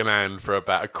second-hand for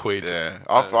about £1. Yeah,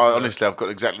 honestly, I've got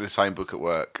exactly the same book at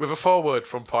work. With a foreword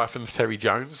from Python's Terry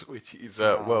Jones, which is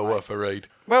well worth a read.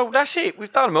 Well, that's it.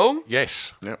 We've done them all.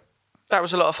 Yes. Yep. That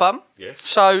was a lot of fun. Yes.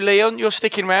 So, Leon, you're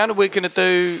sticking around and we're going to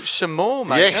do some more,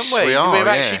 mate, yes, aren't we? we are, We're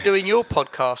actually doing your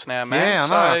podcast now, man. Yeah, I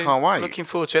know, I can't wait. Looking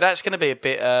forward to it. That's going to be a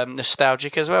bit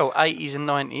nostalgic as well, 80s and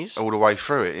 90s. All the way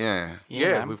through it, yeah.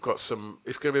 Yeah, we've got some...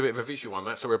 It's going to be a bit of a visual one,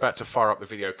 that, so we're about to fire up the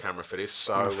video camera for this.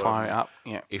 So fire it up,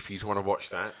 yeah. If you want to watch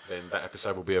that, then that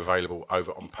episode will be available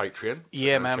over on Patreon. So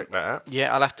yeah, man. Check that out.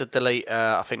 Yeah, I'll have to delete...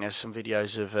 I think there's some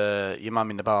videos of your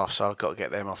mum in the bath, so I've got to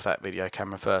get them off that video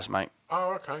camera first, mate.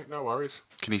 Oh, okay, no worries.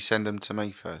 Can you send them to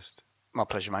me first? My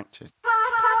pleasure, mate. Cheers.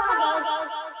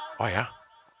 Oh, yeah?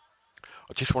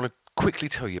 I just want to quickly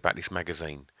tell you about this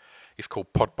magazine. It's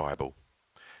called Pod Bible.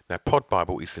 Now, Pod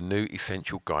Bible is the new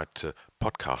essential guide to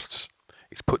podcasts.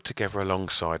 It's put together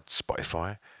alongside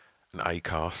Spotify and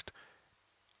Acast,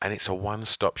 and it's a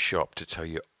one-stop shop to tell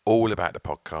you all about the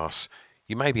podcasts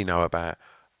you maybe know about,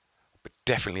 but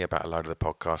definitely about a load of the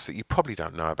podcasts that you probably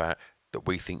don't know about that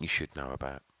we think you should know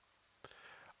about.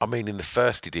 I mean, in the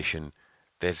first edition,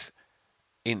 there's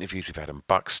interviews with Adam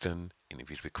Buxton,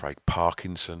 interviews with Craig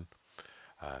Parkinson,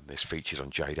 there's features on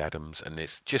Jade Adams, and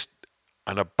there's just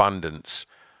an abundance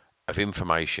of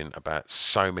information about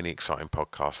so many exciting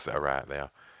podcasts that are out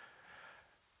there.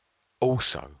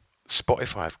 Also,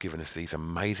 Spotify have given us these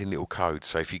amazing little codes.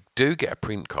 So if you do get a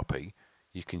print copy,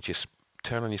 you can just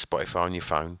turn on your Spotify on your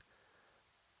phone,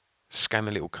 scan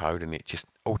the little code, and it just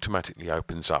automatically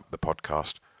opens up the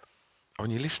podcast on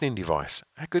your listening device.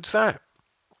 How good's that?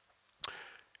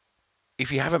 If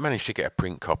you haven't managed to get a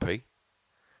print copy,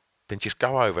 then just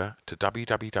go over to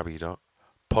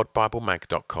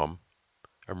www.podbiblemag.com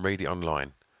and read it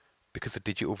online, because the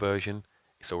digital version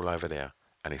is all over there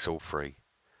and it's all free.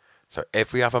 So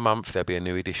every other month there'll be a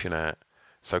new edition out.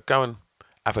 So go and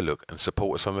have a look and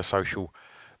support us on the social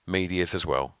medias as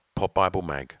well.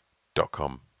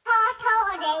 podbiblemag.com.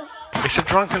 It's a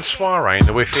drunken soiree in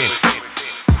the within.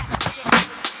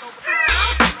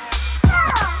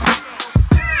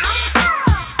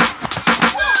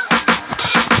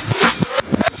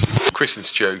 Chris and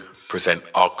Stu present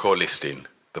Hardcore Listing,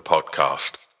 the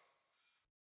podcast.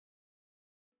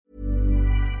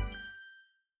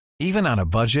 Even on a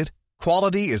budget,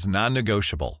 quality is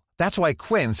non-negotiable. That's why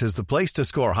Quince is the place to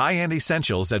score high-end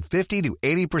essentials at 50 to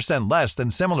 80% less than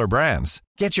similar brands.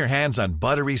 Get your hands on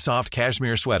buttery soft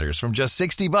cashmere sweaters from just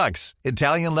 $60,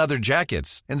 Italian leather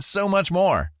jackets, and so much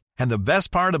more. And the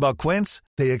best part about Quince,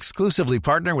 they exclusively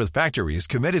partner with factories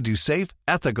committed to safe,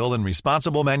 ethical, and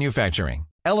responsible manufacturing.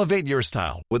 Elevate your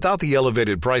style without the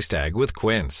elevated price tag with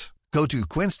Quince. Go to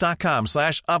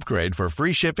quince.com/upgrade for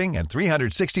free shipping and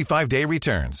 365-day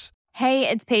returns. Hey,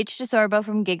 it's Paige DeSorbo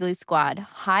from Giggly Squad.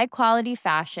 High quality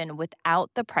fashion without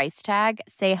the price tag.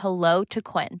 Say hello to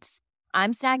Quince.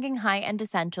 I'm snagging high-end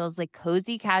essentials like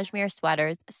cozy cashmere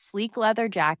sweaters, sleek leather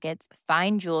jackets,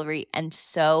 fine jewelry, and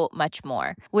so much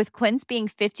more. With Quince being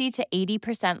 50 to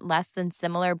 80% less than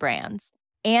similar brands.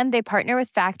 And they partner with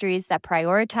factories that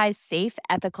prioritize safe,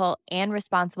 ethical, and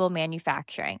responsible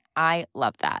manufacturing. I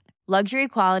love that. Luxury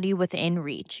quality within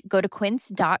reach. Go to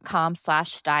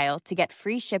quince.com/style to get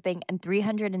free shipping and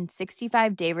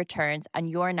 365-day returns on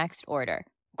your next order.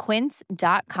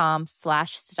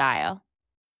 Quince.com/style.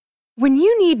 When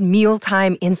you need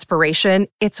mealtime inspiration,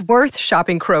 it's worth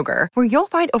shopping Kroger, where you'll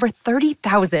find over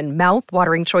 30,000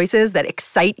 mouth-watering choices that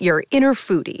excite your inner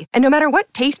foodie. And no matter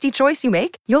what tasty choice you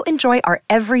make, you'll enjoy our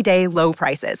everyday low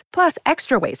prices, plus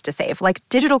extra ways to save, like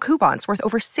digital coupons worth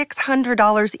over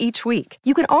 $600 each week.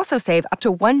 You can also save up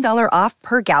to $1 off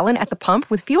per gallon at the pump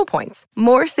with fuel points.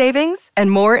 More savings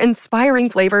and more inspiring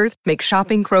flavors make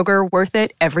shopping Kroger worth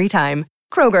it every time.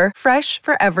 Kroger, fresh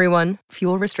for everyone.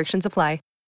 Fuel restrictions apply.